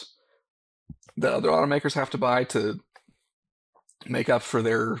automakers that other automakers have to buy to make up for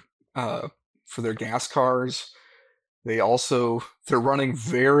their gas cars. They're running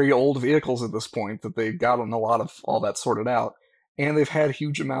very old vehicles at this point that they've gotten a lot of all that sorted out, and they've had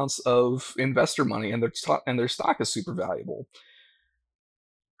huge amounts of investor money, and their stock is super valuable.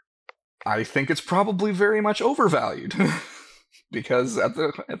 I think it's probably very much overvalued because at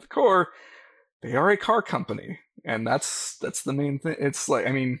the core, they are a car company, and that's the main thing. It's like,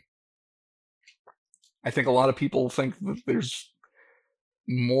 I mean, I think a lot of people think that there's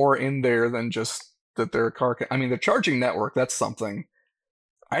more in there than just that they're a car. I mean, the charging network, that's something.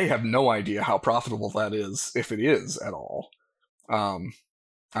 I have no idea how profitable that is, if it is at all. I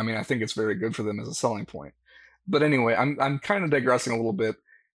mean, I think it's very good for them as a selling point. But anyway, I'm kind of digressing a little bit.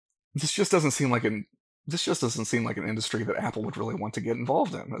 This just doesn't seem like an industry that Apple would really want to get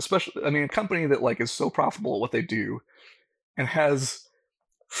involved in. Especially, I mean, a company that like is so profitable at what they do and has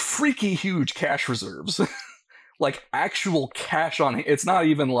freaky huge cash reserves. Like actual cash on it. It's not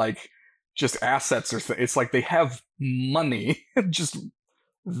even like just assets or it's like they have money just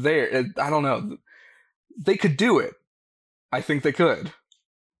there. I don't know. They could do it. I think they could.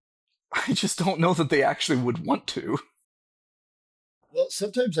 I just don't know that they actually would want to. Well,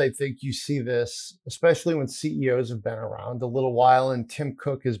 sometimes I think you see this, especially when CEOs have been around a little while, and Tim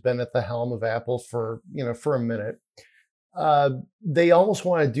Cook has been at the helm of Apple for a minute. They almost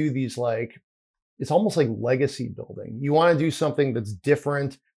want to do these it's almost like legacy building. You want to do something that's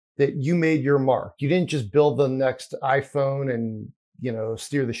different, that you made your mark. You didn't just build the next iPhone and,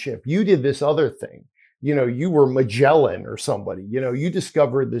 steer the ship. You did this other thing. You were Magellan or somebody, you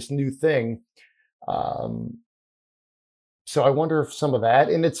discovered this new thing. So I wonder if some of that,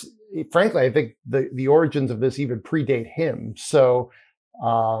 and frankly, I think the origins of this even predate him. So,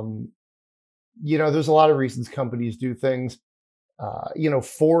 there's a lot of reasons companies do things.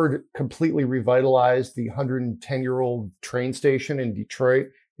 Ford completely revitalized the 110-year-old train station in Detroit.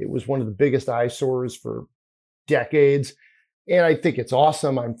 It was one of the biggest eyesores for decades. And I think it's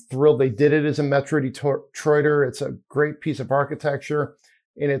awesome. I'm thrilled they did it as a Metro Detroiter. It's a great piece of architecture,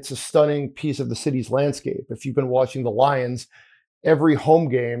 and it's a stunning piece of the city's landscape. If you've been watching the Lions, every home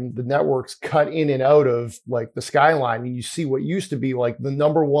game, the networks cut in and out of like the skyline, and you see what used to be like the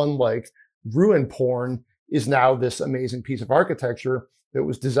number one like ruin porn is now this amazing piece of architecture that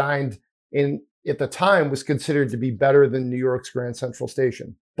was designed and at the time was considered to be better than New York's Grand Central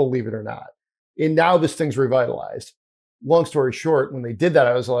Station, believe it or not. And now this thing's revitalized. Long story short, when they did that,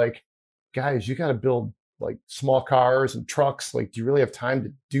 I was like, guys, you got to build like small cars and trucks. Like, do you really have time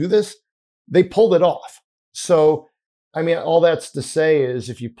to do this? They pulled it off. So, I mean, all that's to say is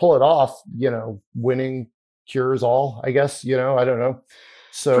if you pull it off, winning cures all, I guess, I don't know.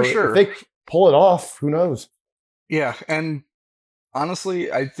 So for sure. If they pull it off, who knows? Yeah. And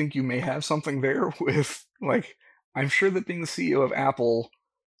honestly, I think you may have something there with like, I'm sure that being the CEO of Apple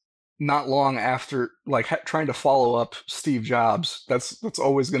not long after like trying to follow up Steve Jobs, that's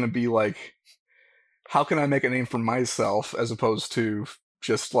always going to be like, how can I make a name for myself as opposed to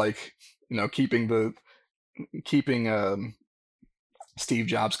just like, keeping Steve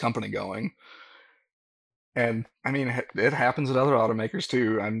Jobs' company going. And I mean, it happens at other automakers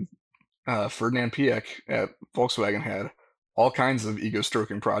too. Ferdinand Piëch at Volkswagen had all kinds of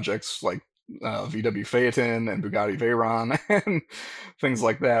ego-stroking projects like VW Phaeton and Bugatti Veyron and things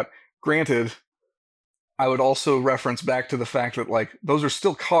like that. Granted, I would also reference back to the fact that like those are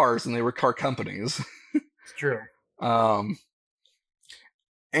still cars and they were car companies. It's true.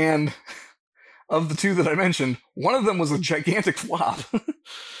 And of the two that I mentioned, one of them was a gigantic flop.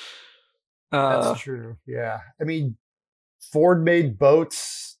 That's true. Yeah. I mean, Ford made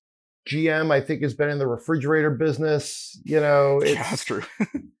boats. GM, I think, has been in the refrigerator business. Yeah, that's true.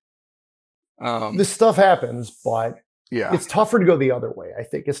 This stuff happens, but yeah, it's tougher to go the other way. I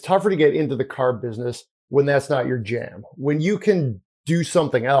think it's tougher to get into the car business when that's not your jam. When you can do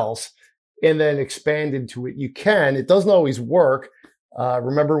something else and then expand into it, you can. It doesn't always work.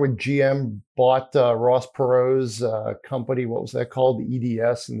 Remember when GM bought Ross Perot's company? What was that called?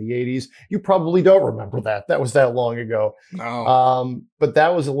 EDS in the 80s. You probably don't remember that. That was that long ago. No. But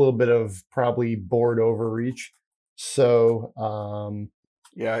that was a little bit of probably board overreach. So,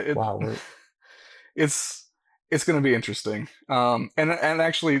 Yeah, wow. it's going to be interesting. And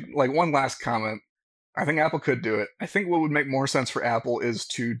actually, like, one last comment. I think Apple could do it. I think what would make more sense for Apple is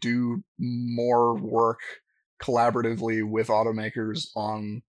to do more work collaboratively with automakers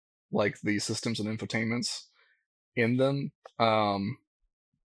on, like, the systems and infotainments in them.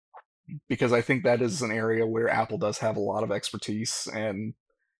 Because I think that is an area where Apple does have a lot of expertise and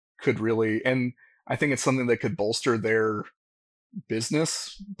could really, and I think it's something that could bolster their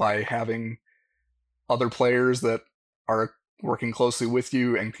business by having other players that are working closely with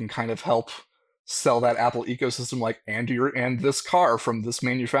you and can kind of help sell that Apple ecosystem, like, and this car from this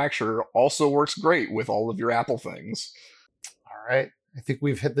manufacturer also works great with all of your Apple things. All right. I think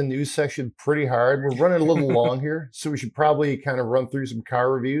we've hit the news section pretty hard. We're running a little long here, so we should probably kind of run through some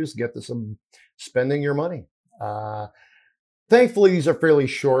car reviews, get to some spending your money. Thankfully, these are fairly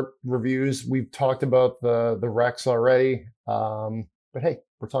short reviews. We've talked about the Rex already, but hey,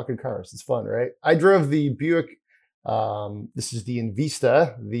 we're talking cars. It's fun, right? I drove the Buick. This is the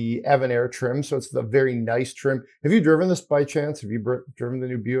Invista, the Evanair trim, so it's the very nice trim. Have you driven this by chance? Have you driven the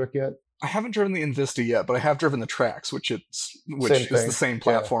new Buick yet? I haven't driven the Invista yet, but I have driven the Trax, which is the same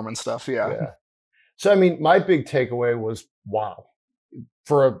platform and stuff. Yeah. So, I mean, my big takeaway was, wow,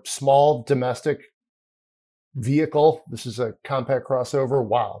 for a small domestic vehicle, this is a compact crossover.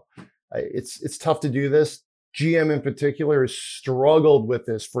 Wow, it's tough to do this. GM in particular has struggled with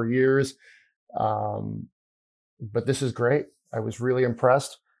this for years, but this is great. I was really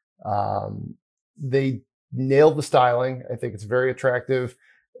impressed. They nailed the styling. I think it's very attractive.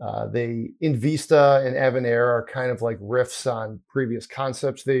 They Invista and Evanair are kind of like riffs on previous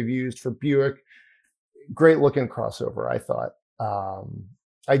concepts they've used for Buick. Great looking crossover, I thought.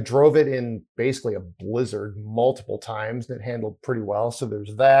 I drove it in basically a blizzard multiple times and it handled pretty well. So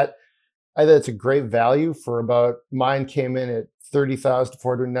there's that. I thought it's a great value for about, mine came in at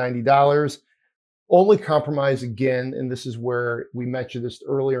 $30,490. Only compromise again, and this is where we mentioned this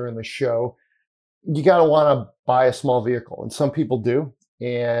earlier in the show, you got to want to buy a small vehicle. And some people do.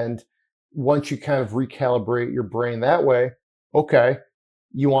 And once you kind of recalibrate your brain that way, okay,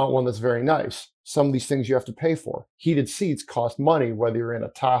 you want one that's very nice. Some of these things you have to pay for. Heated seats cost money, whether you're in a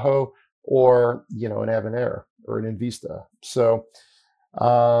Tahoe or, an Evanair or an Invista. So,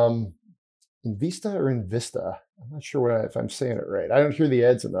 Invista or Invista? I'm not sure if I'm saying it right. I don't hear the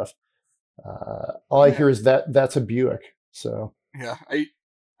ads enough. All I hear is that's a Buick. So yeah,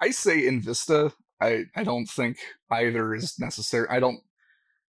 I say Invista. I don't think either is necessary.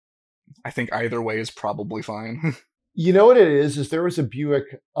 I think either way is probably fine. You know what it is there was a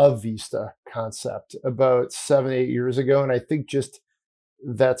Buick Avista concept about 7-8 years ago, and I think just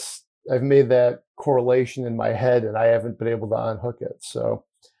I've made that correlation in my head, and I haven't been able to unhook it. So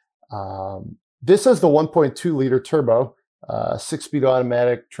this has the 1.2 liter turbo, 6-speed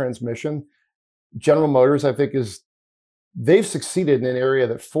automatic transmission. General Motors, I think, they've succeeded in an area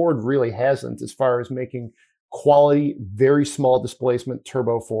that Ford really hasn't, as far as making quality, very small displacement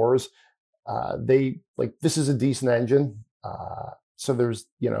turbo 4s. This is a decent engine. So there's,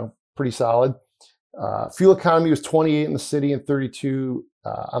 pretty solid. Fuel economy was 28 in the city and 32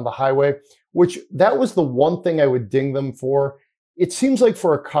 on the highway, which that was the one thing I would ding them for. It seems like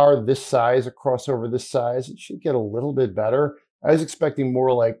for a car this size, a crossover this size, it should get a little bit better. I was expecting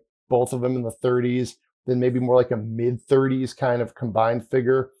more like both of them in the 30s, then maybe more like a mid 30s kind of combined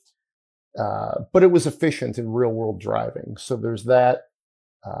figure. But it was efficient in real world driving. So there's that.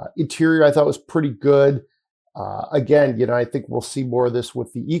 Interior I thought was pretty good. Again, I think we'll see more of this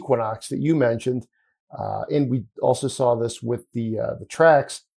with the Equinox that you mentioned. And we also saw this with the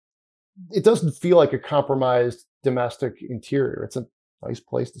Trax. It doesn't feel like a compromised domestic interior. It's a nice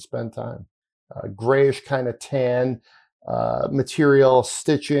place to spend time. Grayish kind of tan material,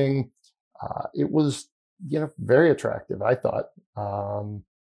 stitching. It was, very attractive, I thought. I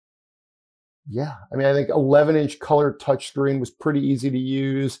think 11-inch color touchscreen was pretty easy to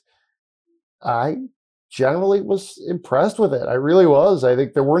use. I generally was impressed with it. I really was. I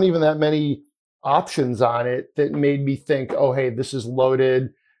think there weren't even that many options on it that made me think, oh, hey, this is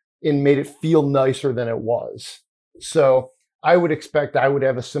loaded, and made it feel nicer than it was. So I would expect I would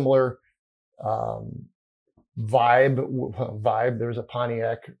have a similar vibe. There's a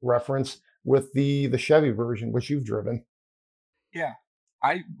Pontiac reference with the Chevy version, which you've driven. Yeah.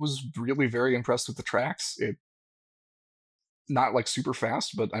 I was really very impressed with the Trax. It not like super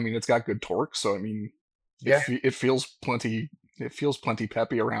fast, but I mean it's got good torque, so I mean it feels plenty it feels plenty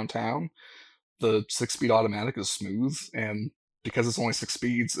peppy around town. The 6-speed automatic is smooth, and because it's only 6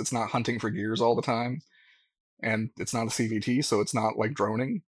 speeds, it's not hunting for gears all the time, and it's not a CVT, so it's not like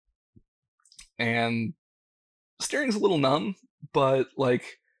droning. And steering's a little numb, but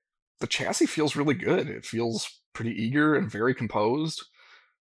like the chassis feels really good. It feels pretty eager and very composed.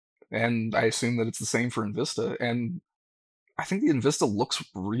 And I assume that it's the same for Invista. And I think the Invista looks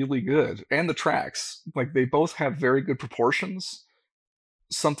really good. And the tracks, like they both have very good proportions.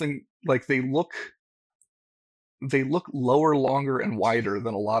 Something like they look lower, longer, and wider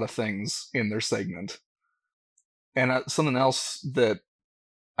than a lot of things in their segment. And something else that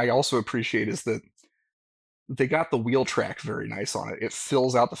I also appreciate is that they got the wheel track very nice on it. It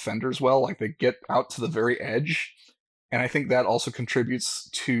fills out the fenders well, like they get out to the very edge. And I think that also contributes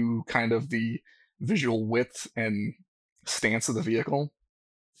to kind of the visual width and stance of the vehicle.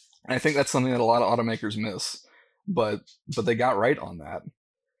 And I think that's something that a lot of automakers miss. But they got right on that.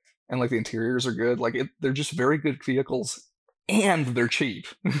 And like the interiors are good. Like they're just very good vehicles, and they're cheap.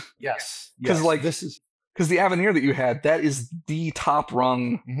 Yes. Because like because the Avenir that you had, that is the top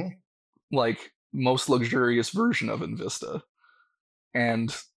rung, like most luxurious version of Invista. And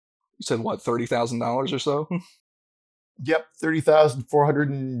you said what, $30,000 or so? Yep,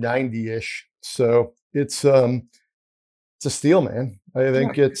 30,490-ish. So it's a steal, man. I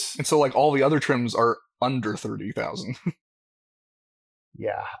think it's, and so like all the other trims are under 30,000.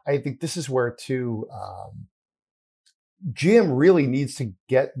 yeah, I think this is where too GM really needs to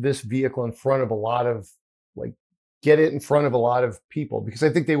get this vehicle in front of a lot of people, because I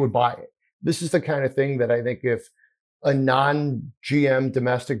think they would buy it. This is the kind of thing that I think if a non-GM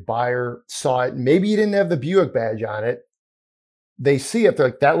domestic buyer saw it, maybe you didn't have the Buick badge on it, they see it, they're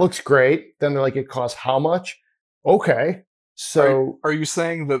like, that looks great. Then they're like, it costs how much? Okay. So are you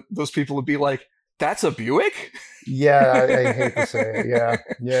saying that those people would be like, that's a Buick? Yeah, I hate to say it.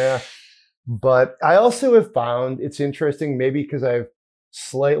 Yeah. But I also have found it's interesting, maybe because I've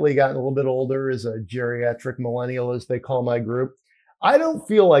slightly gotten a little bit older as a geriatric millennial, as they call my group. I don't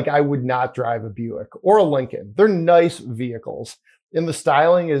feel like I would not drive a Buick or a Lincoln. They're nice vehicles, and the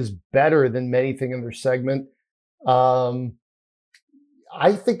styling is better than anything in their segment.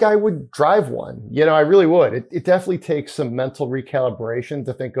 I think I would drive one. I really would. It definitely takes some mental recalibration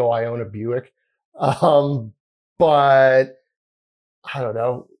to think, oh, I own a Buick. But I don't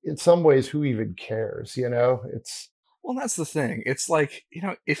know. In some ways, who even cares? It's, well, that's the thing. It's like,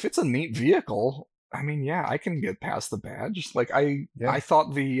 if it's a neat vehicle, I mean, yeah, I can get past the badge. Like I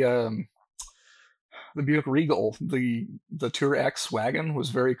thought the Buick Regal, the Tour X wagon was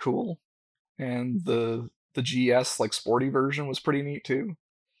very cool, and the GS like sporty version was pretty neat too.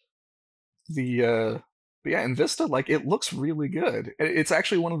 But yeah, Invista, like it looks really good. It's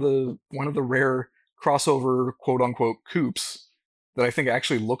actually one of the rare crossover quote unquote coupes that I think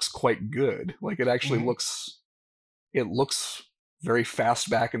actually looks quite good. Like it actually looks very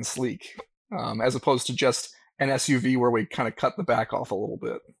fastback and sleek, as opposed to just an SUV where we kind of cut the back off a little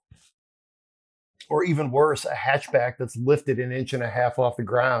bit. Or even worse, a hatchback that's lifted an inch and a half off the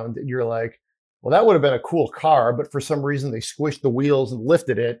ground, and you're like, well, that would have been a cool car, but for some reason they squished the wheels and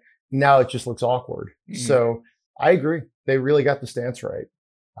lifted it. Now it just looks awkward. So I agree. They really got the stance right.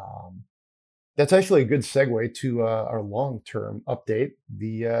 That's actually a good segue to our long-term update.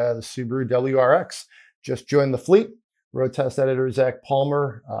 The Subaru WRX just joined the fleet. Road test editor Zach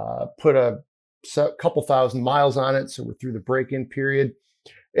Palmer put a couple thousand miles on it, so we're through the break-in period.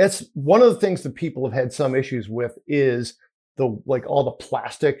 It's one of the things that people have had some issues with is all the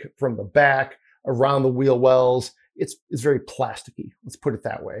plastic from the back around the wheel wells. It's very plasticky. Let's put it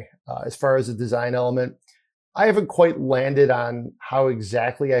that way. As far as a design element, I haven't quite landed on how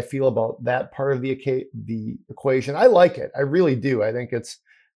exactly I feel about that part of the equation. I like it. I really do. I think it's,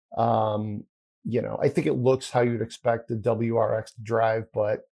 I think it looks how you'd expect the WRX to drive,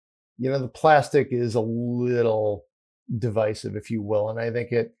 but the plastic is a little divisive, if you will. And I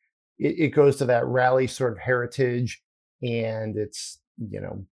think it goes to that rally sort of heritage, and it's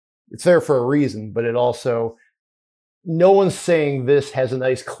there for a reason, but it also, no one's saying this has a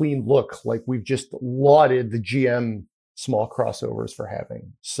nice clean look like we've just lauded the GM small crossovers for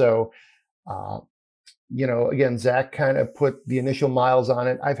having. So, again, Zach kind of put the initial miles on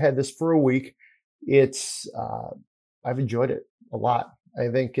it. I've had this for a week. I've enjoyed it a lot. I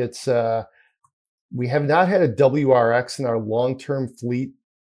think it's, we have not had a WRX in our long-term fleet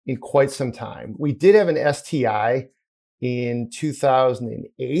in quite some time. We did have an STI in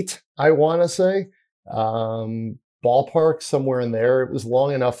 2008, I want to say. Ballpark somewhere in there. It was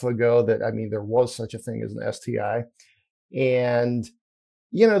long enough ago that, there was such a thing as an STI. And,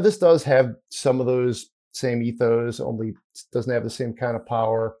 this does have some of those same ethos, only doesn't have the same kind of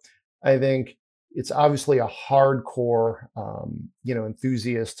power. I think it's obviously a hardcore,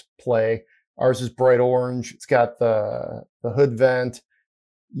 enthusiast play. Ours is bright orange. It's got the hood vent.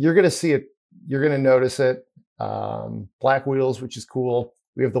 You're going to see it. You're going to notice it. Black wheels, which is cool.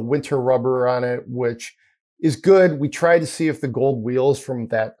 We have the winter rubber on it, which is good. We tried to see if the gold wheels from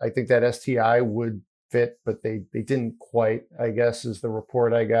that, I think that STI would fit, but they didn't quite, I guess, is the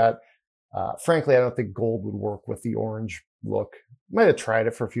report I got. Frankly, I don't think gold would work with the orange look. Might have tried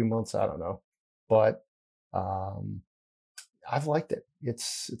it for a few months. I don't know, but I've liked it.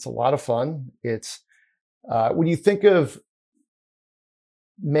 It's a lot of fun. It's when you think of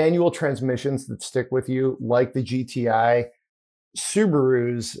manual transmissions that stick with you, like the GTI,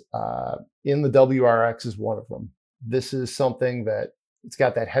 Subaru's in the WRX is one of them. This is something that it's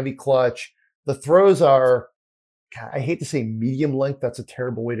got that heavy clutch. The throws are, I hate to say medium length. That's a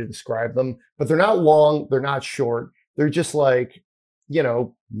terrible way to describe them, but they're not long. They're not short. They're just like,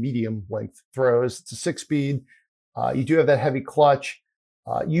 medium length throws. It's a 6-speed. You do have that heavy clutch.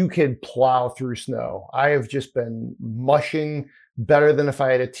 You could plow through snow. I have just been mushing better than if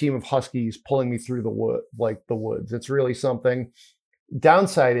I had a team of Huskies pulling me through the woods. It's really something.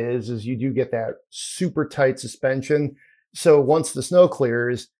 Downside is you do get that super tight suspension. So once the snow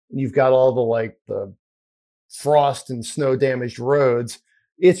clears and you've got all the frost and snow damaged roads,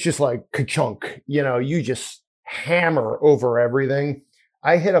 it's just like ka-chunk. You just hammer over everything.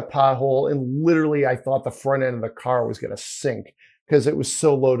 I hit a pothole and literally I thought the front end of the car was going to sink because it was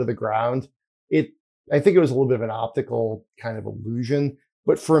so low to the ground. I think it was a little bit of an optical kind of illusion,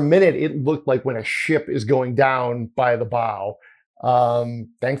 but for a minute it looked like when a ship is going down by the bow.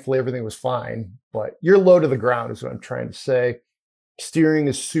 Thankfully everything was fine, but you're low to the ground is what I'm trying to say. Steering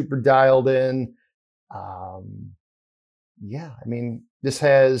is super dialed in. This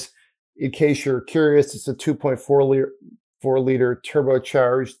has, in case you're curious, it's a 2.4 liter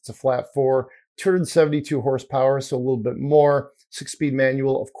turbocharged. It's a flat 4, 272 horsepower, so a little bit more. 6-speed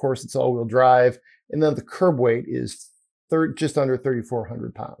manual. Of course, it's all-wheel drive. And then the curb weight is just under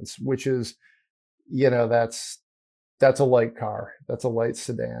 3,400 pounds, which is, that's a light car. That's a light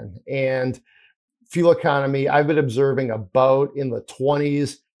sedan. And fuel economy, I've been observing about in the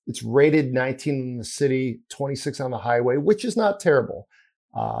 20s. It's rated 19 in the city, 26 on the highway, which is not terrible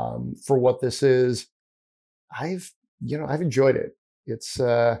for what this is. I've enjoyed it. It's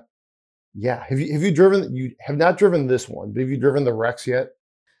Have you driven? You have not driven this one, but have you driven the Rex yet?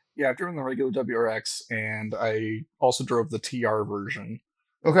 Yeah, I've driven the regular WRX, and I also drove the TR version.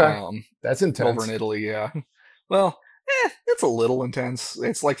 Okay, that's intense. Over in Italy, yeah. Well, it's a little intense.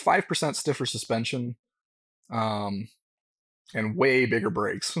 It's like 5% stiffer suspension, and way bigger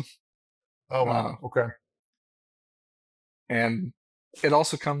brakes. Oh wow. Okay. And it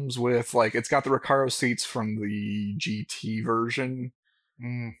also comes with it's got the Recaro seats from the GT version.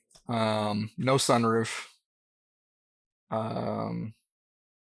 No sunroof.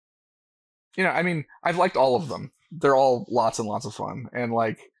 I've liked all of them. They're all lots and lots of fun. And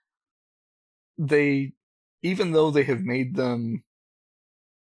even though they have made them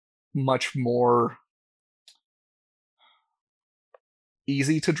much more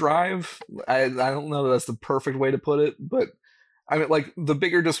easy to drive, I don't know if that's the perfect way to put it, but the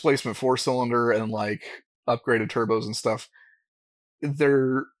bigger displacement 4-cylinder and upgraded turbos and stuff,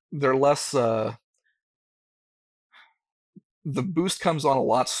 they're less the boost comes on a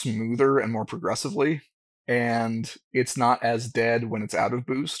lot smoother and more progressively, and it's not as dead when it's out of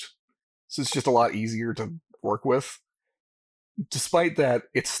boost. So it's just a lot easier to work with. Despite that,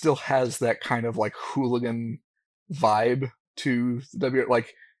 it still has that kind of hooligan vibe to the W.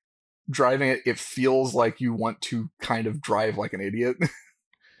 Driving it, it feels like you want to kind of drive like an idiot.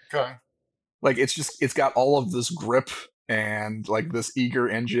 Okay. It's got all of this grip and this eager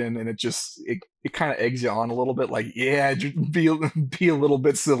engine, and it kind of eggs you on a little bit. Be a little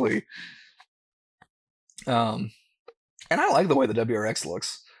bit silly. And I like the way the WRX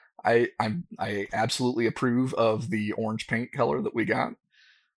looks. I absolutely approve of the orange paint color that we got.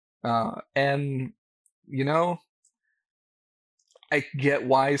 And I get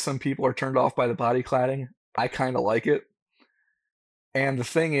why some people are turned off by the body cladding. I kind of like it. And the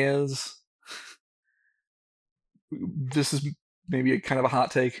thing is, this is maybe a kind of a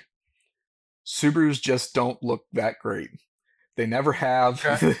hot take. Subarus just don't look that great. They never have.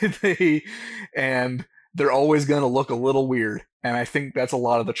 Okay. And they're always going to look a little weird. And I think that's a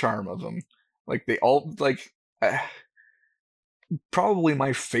lot of the charm of them. They all, probably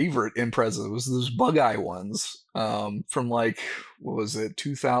my favorite Impreza was those bug-eye ones from what was it,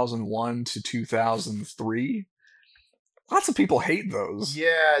 2001 to 2003. Lots of people hate those.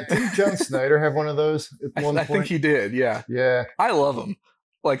 Yeah, didn't John Snyder have one of those at one I think point? he did. Yeah, Yeah. I love them.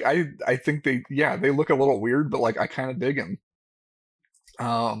 Like I think they look a little weird, but like I kind of dig them.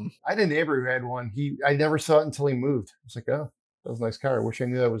 I had a neighbor who had one. I never saw it until he moved. I was like, oh, that was a nice car. I wish I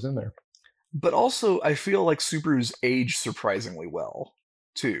knew that was in there. But also I feel like Subarus age surprisingly well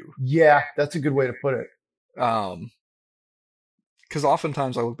too. Yeah, that's a good way to put it. Because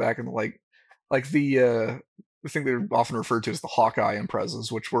oftentimes I look back and like the thing they're often referred to as the Hawkeye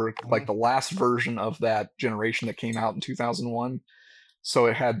Imprezas, which were like the last version of that generation that came out in 2001. So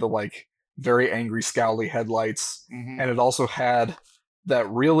it had the like very angry, scowly headlights, and it also had that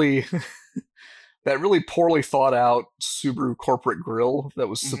really that really poorly thought out Subaru corporate grille that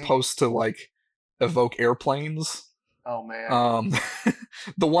was supposed to like evoke airplanes. Oh man.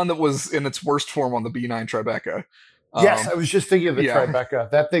 The one that was in its worst form on the B9 Tribeca. Yes, I was just thinking of the yeah.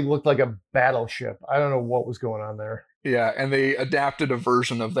 Tribeca. That thing looked like a battleship. I don't know what was going on there. Yeah, and they adapted a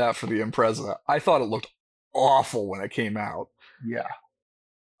version of that for the Impreza. I thought it looked awful when it came out. Yeah.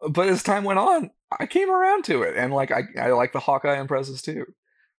 But as time went on, I came around to it, and like I like the Hawkeye Imprezas too.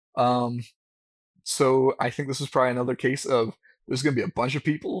 So I think this is probably another case of there's going to be a bunch of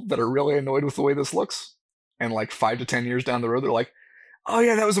people that are really annoyed with the way this looks, and like 5 to 10 years down the road, they're like, "Oh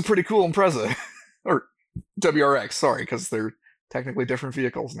yeah, that was a pretty cool Impreza," or WRX. Sorry, because they're technically different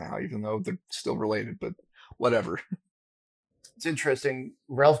vehicles now, even though they're still related. But whatever. It's interesting.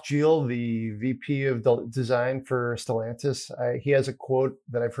 Ralph Geel, the VP of design for Stellantis, he has a quote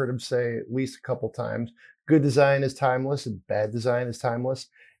that I've heard him say at least a couple times. Good design is timeless and bad design is timeless.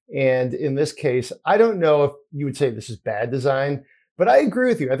 And in this case, I don't know if you would say this is bad design, but I agree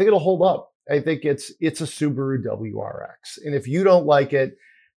with you. I think it'll hold up. I think it's a Subaru WRX. And if you don't like it,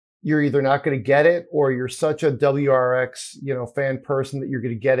 you're either not going to get it or you're such a WRX, fan person that you're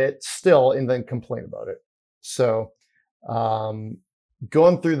going to get it still and then complain about it. So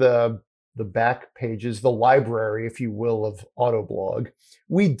going through the back pages, the library, if you will, of Autoblog,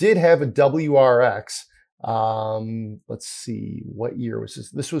 we did have a WRX. Let's see, what year was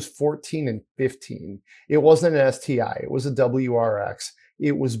this? This was 14 and 15. It wasn't an STI. It was a WRX.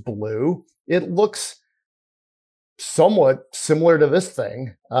 It was blue. It looks somewhat similar to this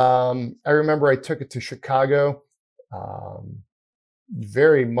thing. I remember I took it to Chicago.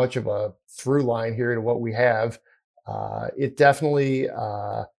 Very much of a through line here to what we have. It definitely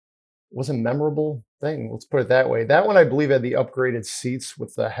was a memorable thing. Let's put it that way. That one, I believe, had the upgraded seats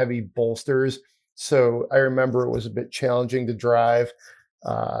with the heavy bolsters. So I remember it was a bit challenging to drive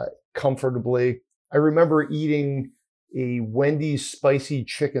comfortably. I remember eating a Wendy's spicy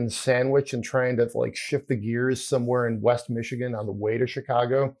chicken sandwich and trying to like shift the gears somewhere in West Michigan on the way to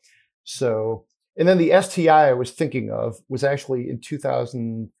Chicago. So, and then the STI I was thinking of was actually in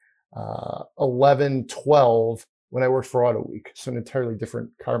 2011, 12, when I worked for Auto Week, so an entirely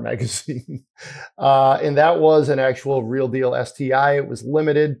different car magazine. And that was an actual real deal STI. It was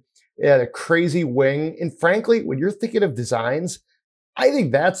limited. It had a crazy wing. And frankly, when you're thinking of designs, I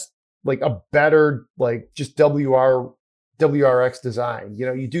think that's like a better, like just WRX design.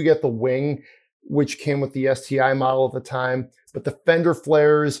 You do get the wing, which came with the STI model at the time, but the fender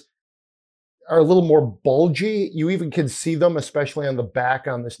flares are a little more bulgy. You even can see them, especially on the back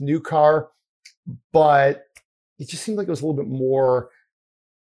on this new car, but it just seemed like it was a little bit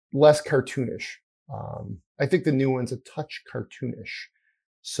less cartoonish. I think the new one's a touch cartoonish.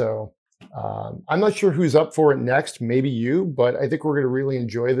 So I'm not sure who's up for it next, maybe you, but I think we're going to really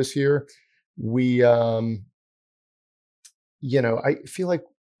enjoy this year. We, I feel like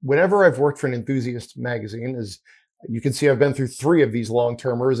whenever I've worked for an enthusiast magazine, as you can see, I've been through 3 of these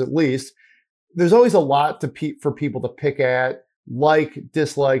long-termers at least, there's always a lot for people to pick at, like,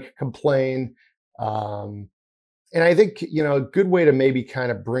 dislike, complain. And I think, a good way to maybe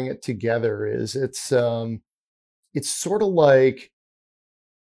kind of bring it together is it's sort of like,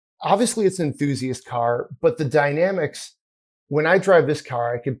 obviously it's an enthusiast car, but the dynamics, when I drive this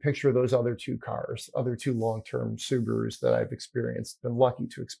car, I can picture those other 2 cars, other 2 long-term Subarus that I've been lucky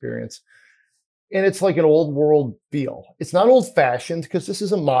to experience. And it's like an old world feel. It's not old fashioned because this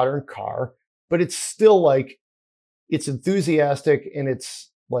is a modern car, but it's still like, it's enthusiastic and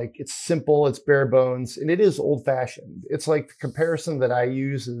it's like, it's simple, it's bare bones, and it is old fashioned. It's like the comparison that I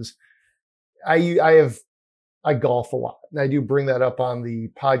use is I golf a lot, and I do bring that up on the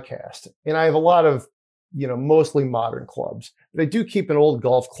podcast. And I have a lot of, mostly modern clubs, but I do keep an old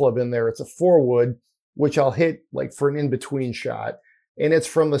golf club in there. It's a 4-wood, which I'll hit like for an in-between shot. And it's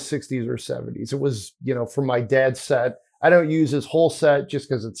from the 60s or 70s. It was, from my dad's set. I don't use his whole set just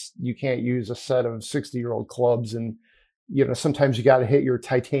because you can't use a set of 60-year-old clubs. And, sometimes you got to hit your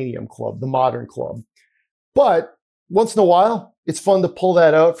titanium club, the modern club. But once in a while, it's fun to pull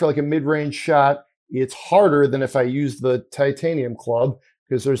that out for like a mid-range shot. It's harder than if I use the titanium club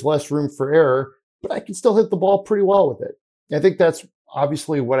because there's less room for error, but I can still hit the ball pretty well with it. And I think that's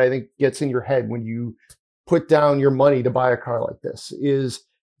obviously what I think gets in your head when you put down your money to buy a car like this. Is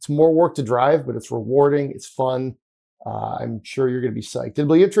it's more work to drive, but it's rewarding. It's fun. I'm sure you're going to be psyched.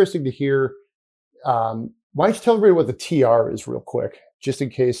 It'll be interesting to hear. Why don't you tell everybody what the TR is real quick, just in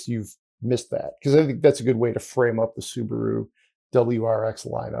case you've missed that? Because I think that's a good way to frame up the Subaru WRX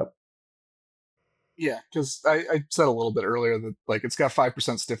lineup. Yeah, because I said a little bit earlier that like it's got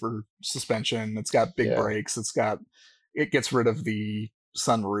 5% stiffer suspension, it's got big brakes, it gets rid of the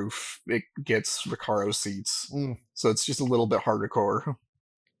sunroof, it gets Recaro seats, so it's just a little bit harder core.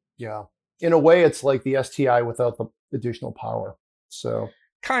 Yeah, in a way, it's like the STI without the additional power. So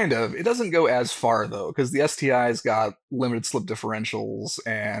kind of, it doesn't go as far though, because the STI's got limited slip differentials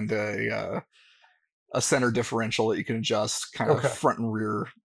and a center differential that you can adjust, kind of front and rear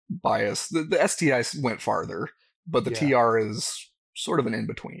bias. The STI went farther, but the TR is sort of an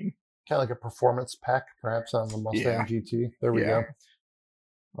in-between. Kind of like a performance pack, perhaps, on the Mustang GT. There we go.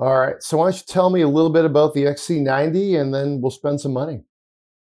 All right, so why don't you tell me a little bit about the XC90, and then we'll spend some money.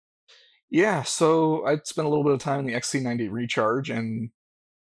 Yeah, so I spent a little bit of time in the XC90 Recharge, and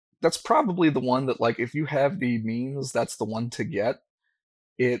that's probably the one that, like, if you have the means, that's the one to get.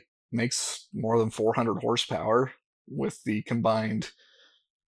 It makes more than 400 horsepower with the combined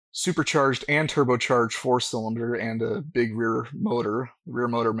supercharged and turbocharged 4-cylinder and a big rear motor. The rear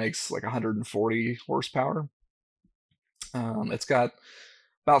motor makes like 140 horsepower. It's got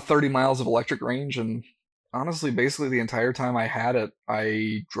about 30 miles of electric range, and honestly, basically the entire time I had it,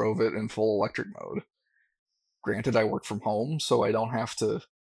 I drove it in full electric mode. Granted, I work from home, so I don't have to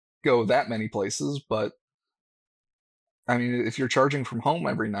go that many places, but I mean, if you're charging from home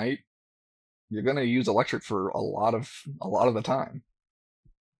every night, you're going to use electric for a lot of the time.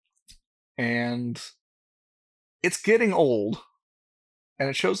 And it's getting old, and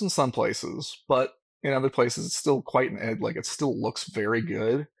it shows in some places, but in other places it's still quite like it still looks very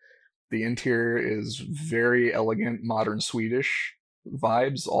good. The interior is very elegant, modern Swedish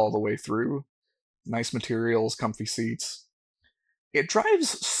vibes all the way through. Nice materials, comfy seats. It drives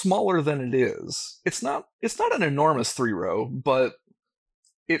smaller than it is. It's not an enormous 3-row, but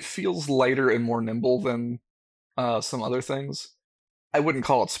it feels lighter and more nimble than some other things. I wouldn't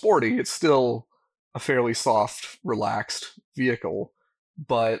call it sporty. It's still a fairly soft, relaxed vehicle,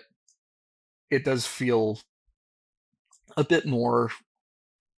 but it does feel a bit more,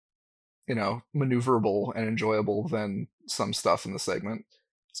 maneuverable and enjoyable than some stuff in the segment.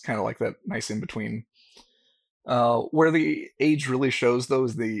 It's kind of like that nice in between. Where the age really shows, though,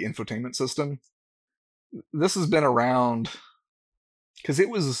 is the infotainment system. This has been around because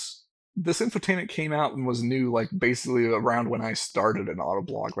this infotainment came out and was new, like basically around when I started an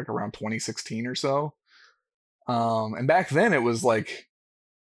Autoblog, like around 2016 or so. And back then it was like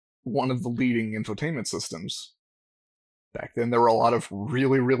one of the leading infotainment systems. Back then there were a lot of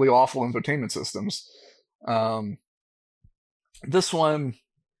really, really awful infotainment systems. This one,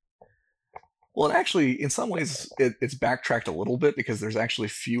 well, actually, in some ways, it's backtracked a little bit because there's actually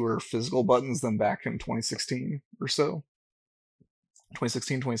fewer physical buttons than back in 2016 or so.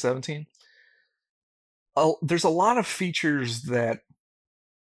 2016, 2017. There's a lot of features that,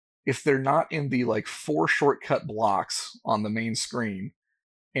 if they're not in the like 4 shortcut blocks on the main screen,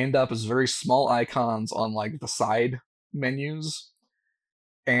 end up as very small icons on like the side menus,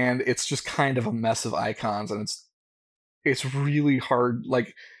 and it's just kind of a mess of icons, and it's really hard.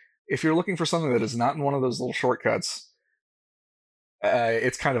 Like, if you're looking for something that is not in one of those little shortcuts,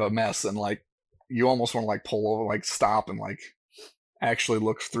 it's kind of a mess, and like you almost want to like pull over, like stop and like actually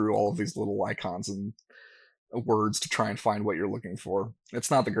look through all of these little icons and words to try and find what you're looking for.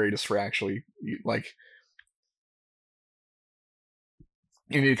 It's not the greatest for actually, like,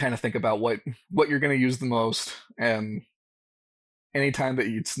 you need to kind of think about what you're going to use the most, and anytime that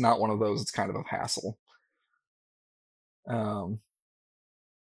it's not one of those, it's kind of a hassle.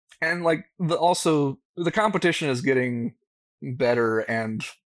 And like also the competition is getting better and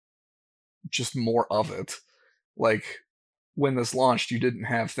just more of it. Like, when this launched, you didn't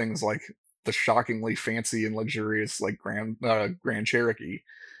have things like the shockingly fancy and luxurious like Grand Cherokee,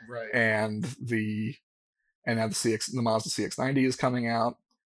 right? And now the Mazda CX-90 is coming out.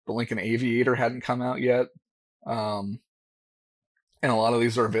 The Lincoln Aviator hadn't come out yet, and a lot of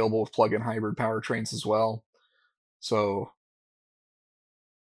these are available with plug-in hybrid powertrains as well. So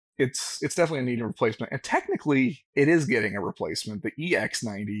it's definitely a needed replacement, and technically it is getting a replacement. The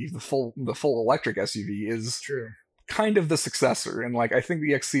EX90, the full electric SUV, is true, kind of the successor, and like I think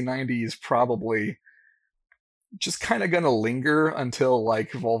the XC90 is probably just kind of going to linger until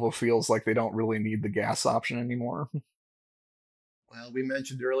like Volvo feels like they don't really need the gas option anymore. Well, we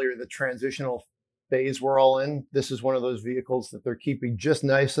mentioned earlier the transitional phase we're all in. This is one of those vehicles that they're keeping just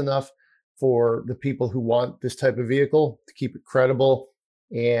nice enough for the people who want this type of vehicle to keep it credible.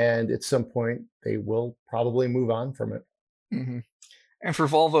 And at some point, they will probably move on from it. Mm-hmm. And for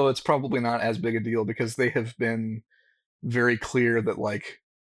Volvo, it's probably not as big a deal because they have been very clear that like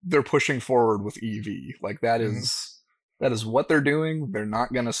they're pushing forward with EV. Like that is what they're doing. They're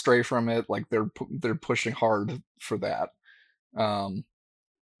not going to stray from it. Like they're pushing hard for that. And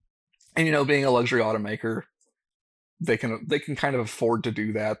you know, being a luxury automaker, they can kind of afford to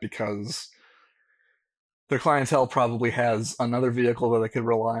do that because their clientele probably has another vehicle that they could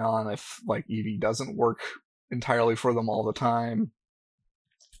rely on if like EV doesn't work entirely for them all the time.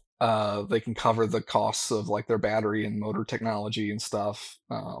 They can cover the costs of like their battery and motor technology and stuff.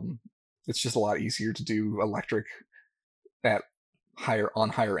 It's just a lot easier to do electric at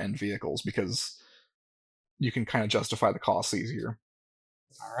higher end vehicles because you can kind of justify the costs easier.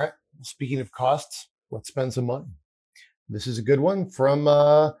 All right. Speaking of costs, let's spend some money. This is a good one from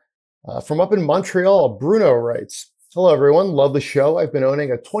up in Montreal. Bruno writes, "Hello, everyone. Love the show. I've been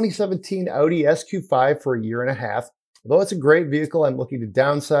owning a 2017 Audi SQ5 for a year and a half. Although it's a great vehicle, I'm looking to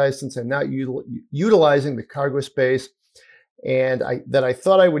downsize since I'm not utilizing the cargo space and I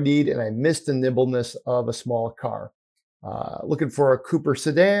thought I would need, and I missed the nimbleness of a small car. Looking for a Cooper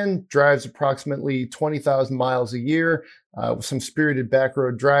sedan, drives approximately 20,000 miles a year with some spirited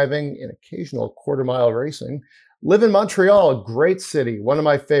backroad driving and occasional quarter-mile racing. Live in Montreal, a great city, one of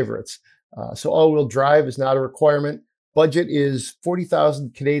my favorites. So all-wheel drive is not a requirement. Budget is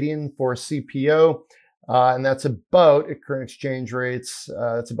 40,000 Canadian for a CPO. And that's about, at current exchange rates,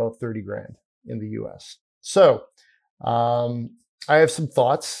 that's about 30 grand in the US. So I have some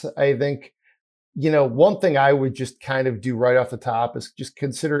thoughts. I think, one thing I would just kind of do right off the top is just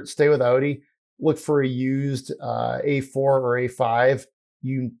consider it, stay with Audi, look for a used A4 or A5.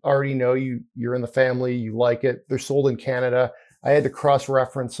 You already know you're in the family, you like it. They're sold in Canada. I had to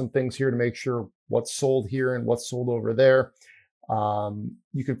cross-reference some things here to make sure what's sold here and what's sold over there.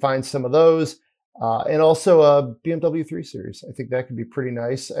 You can find some of those. And also a BMW 3 Series. I think that could be pretty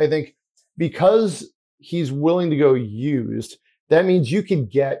nice. I think because he's willing to go used, that means you can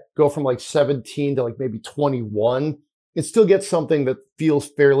go from like 17 to like maybe 21 and still get something that feels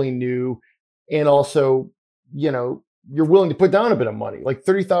fairly new. And also, you're willing to put down a bit of money. Like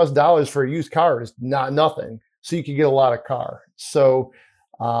 $30,000 for a used car is not nothing. So you can get a lot of car. So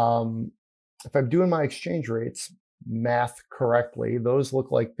if I'm doing my exchange rates, math correctly, those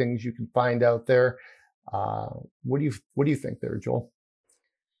look like things you can find out there. What do you think there, Joel?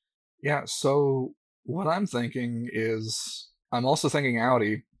 Yeah, so what I'm thinking is I'm also thinking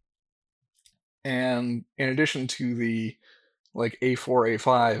Audi, and in addition to the like A4,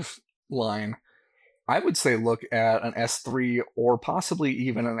 A5 line, I would say look at an S3 or possibly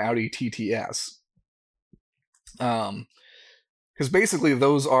even an Audi TTS. Because basically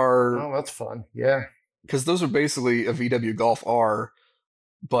those are... Oh, that's fun. Yeah. Because those are basically a VW Golf R,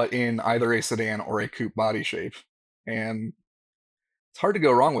 but in either a sedan or a coupe body shape. And it's hard to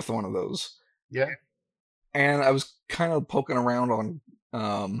go wrong with one of those. Yeah. And I was kind of poking around on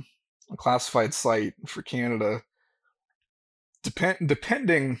a classified site for Canada.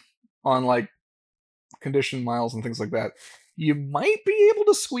 Depending on like condition, miles, and things like that, you might be able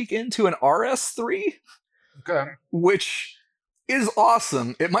to squeak into an RS3. Okay. Which is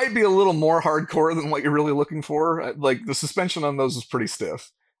awesome. It might be a little more hardcore than what you're really looking for. Like the suspension on those is pretty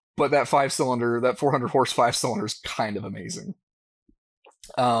stiff, but that 400 horse 5-cylinder is kind of amazing.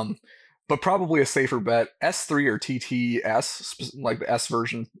 But probably a safer bet, S3 or TTS, like the S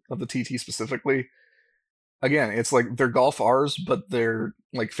version of the TT specifically. Again, it's like they're Golf R's, but they're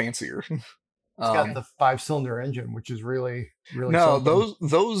like fancier. It's got the 5-cylinder engine, which is really, really no. something.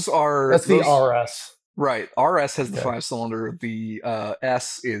 Those are that's the RS. Right. RS has the 5-cylinder. The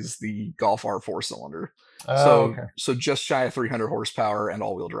S is the Golf R 4-cylinder. So just shy of 300 horsepower and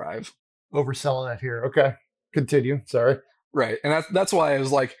all-wheel drive. Overselling it here. Okay. Continue. Sorry. Right. And that's why I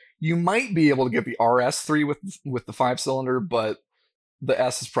was like, you might be able to get the RS3 with the 5-cylinder, but the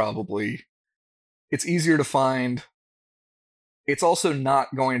S is probably... It's easier to find. It's also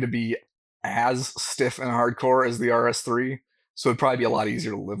not going to be as stiff and hardcore as the RS3, so it'd probably be a lot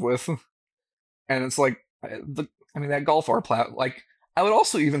easier to live with. And it's like, that Golf R like, I would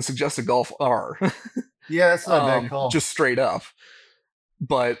also even suggest a Golf R. Yeah, that's not a bad call. Just straight up.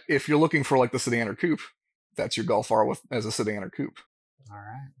 But if you're looking for like the sedan or coupe, that's your Golf R as a sedan or coupe. All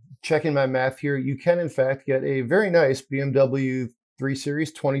right. Checking my math here, you can in fact get a very nice BMW 3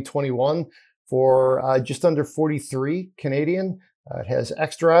 Series 2021 for just under 43 Canadian. It has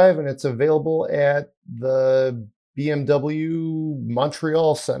xDrive, and it's available at the BMW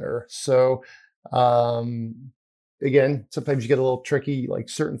Montreal Center. So again, sometimes you get a little tricky, like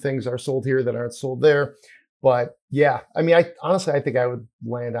certain things are sold here that aren't sold there. But yeah, I mean, I think I would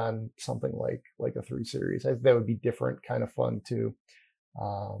land on something like a 3 Series. I think that would be different, kind of fun too.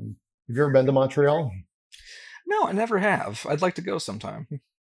 Have you ever been to Montreal? No, I never have. I'd like to go sometime.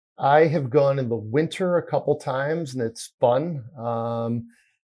 I have gone in the winter a couple times, and it's fun.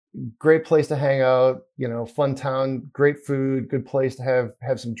 Great place to hang out, fun town, great food, good place to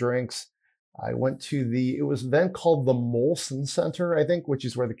have some drinks. I went to it was then called the Molson Center, I think, which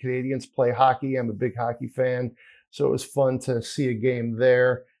is where the Canadians play hockey. I'm a big hockey fan, so it was fun to see a game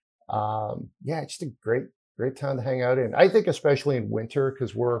there. Yeah, just a great town to hang out in. I think especially in winter,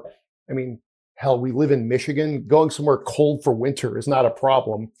 because hell, we live in Michigan. Going somewhere cold for winter is not a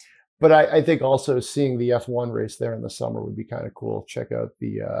problem. But I think also seeing the F1 race there in the summer would be kind of cool. Check out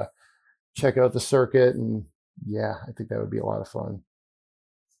the circuit, and yeah, I think that would be a lot of fun.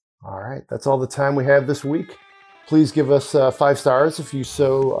 All right, that's all the time we have this week. Please give us 5 stars if you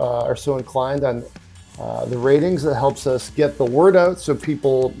are so inclined on the ratings. That helps us get the word out so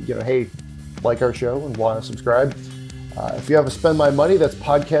people, hey, like our show and want to subscribe. If you have a spend my money, that's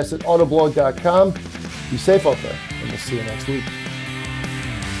podcast@autoblog.com. Be safe out there, and we'll see you next week.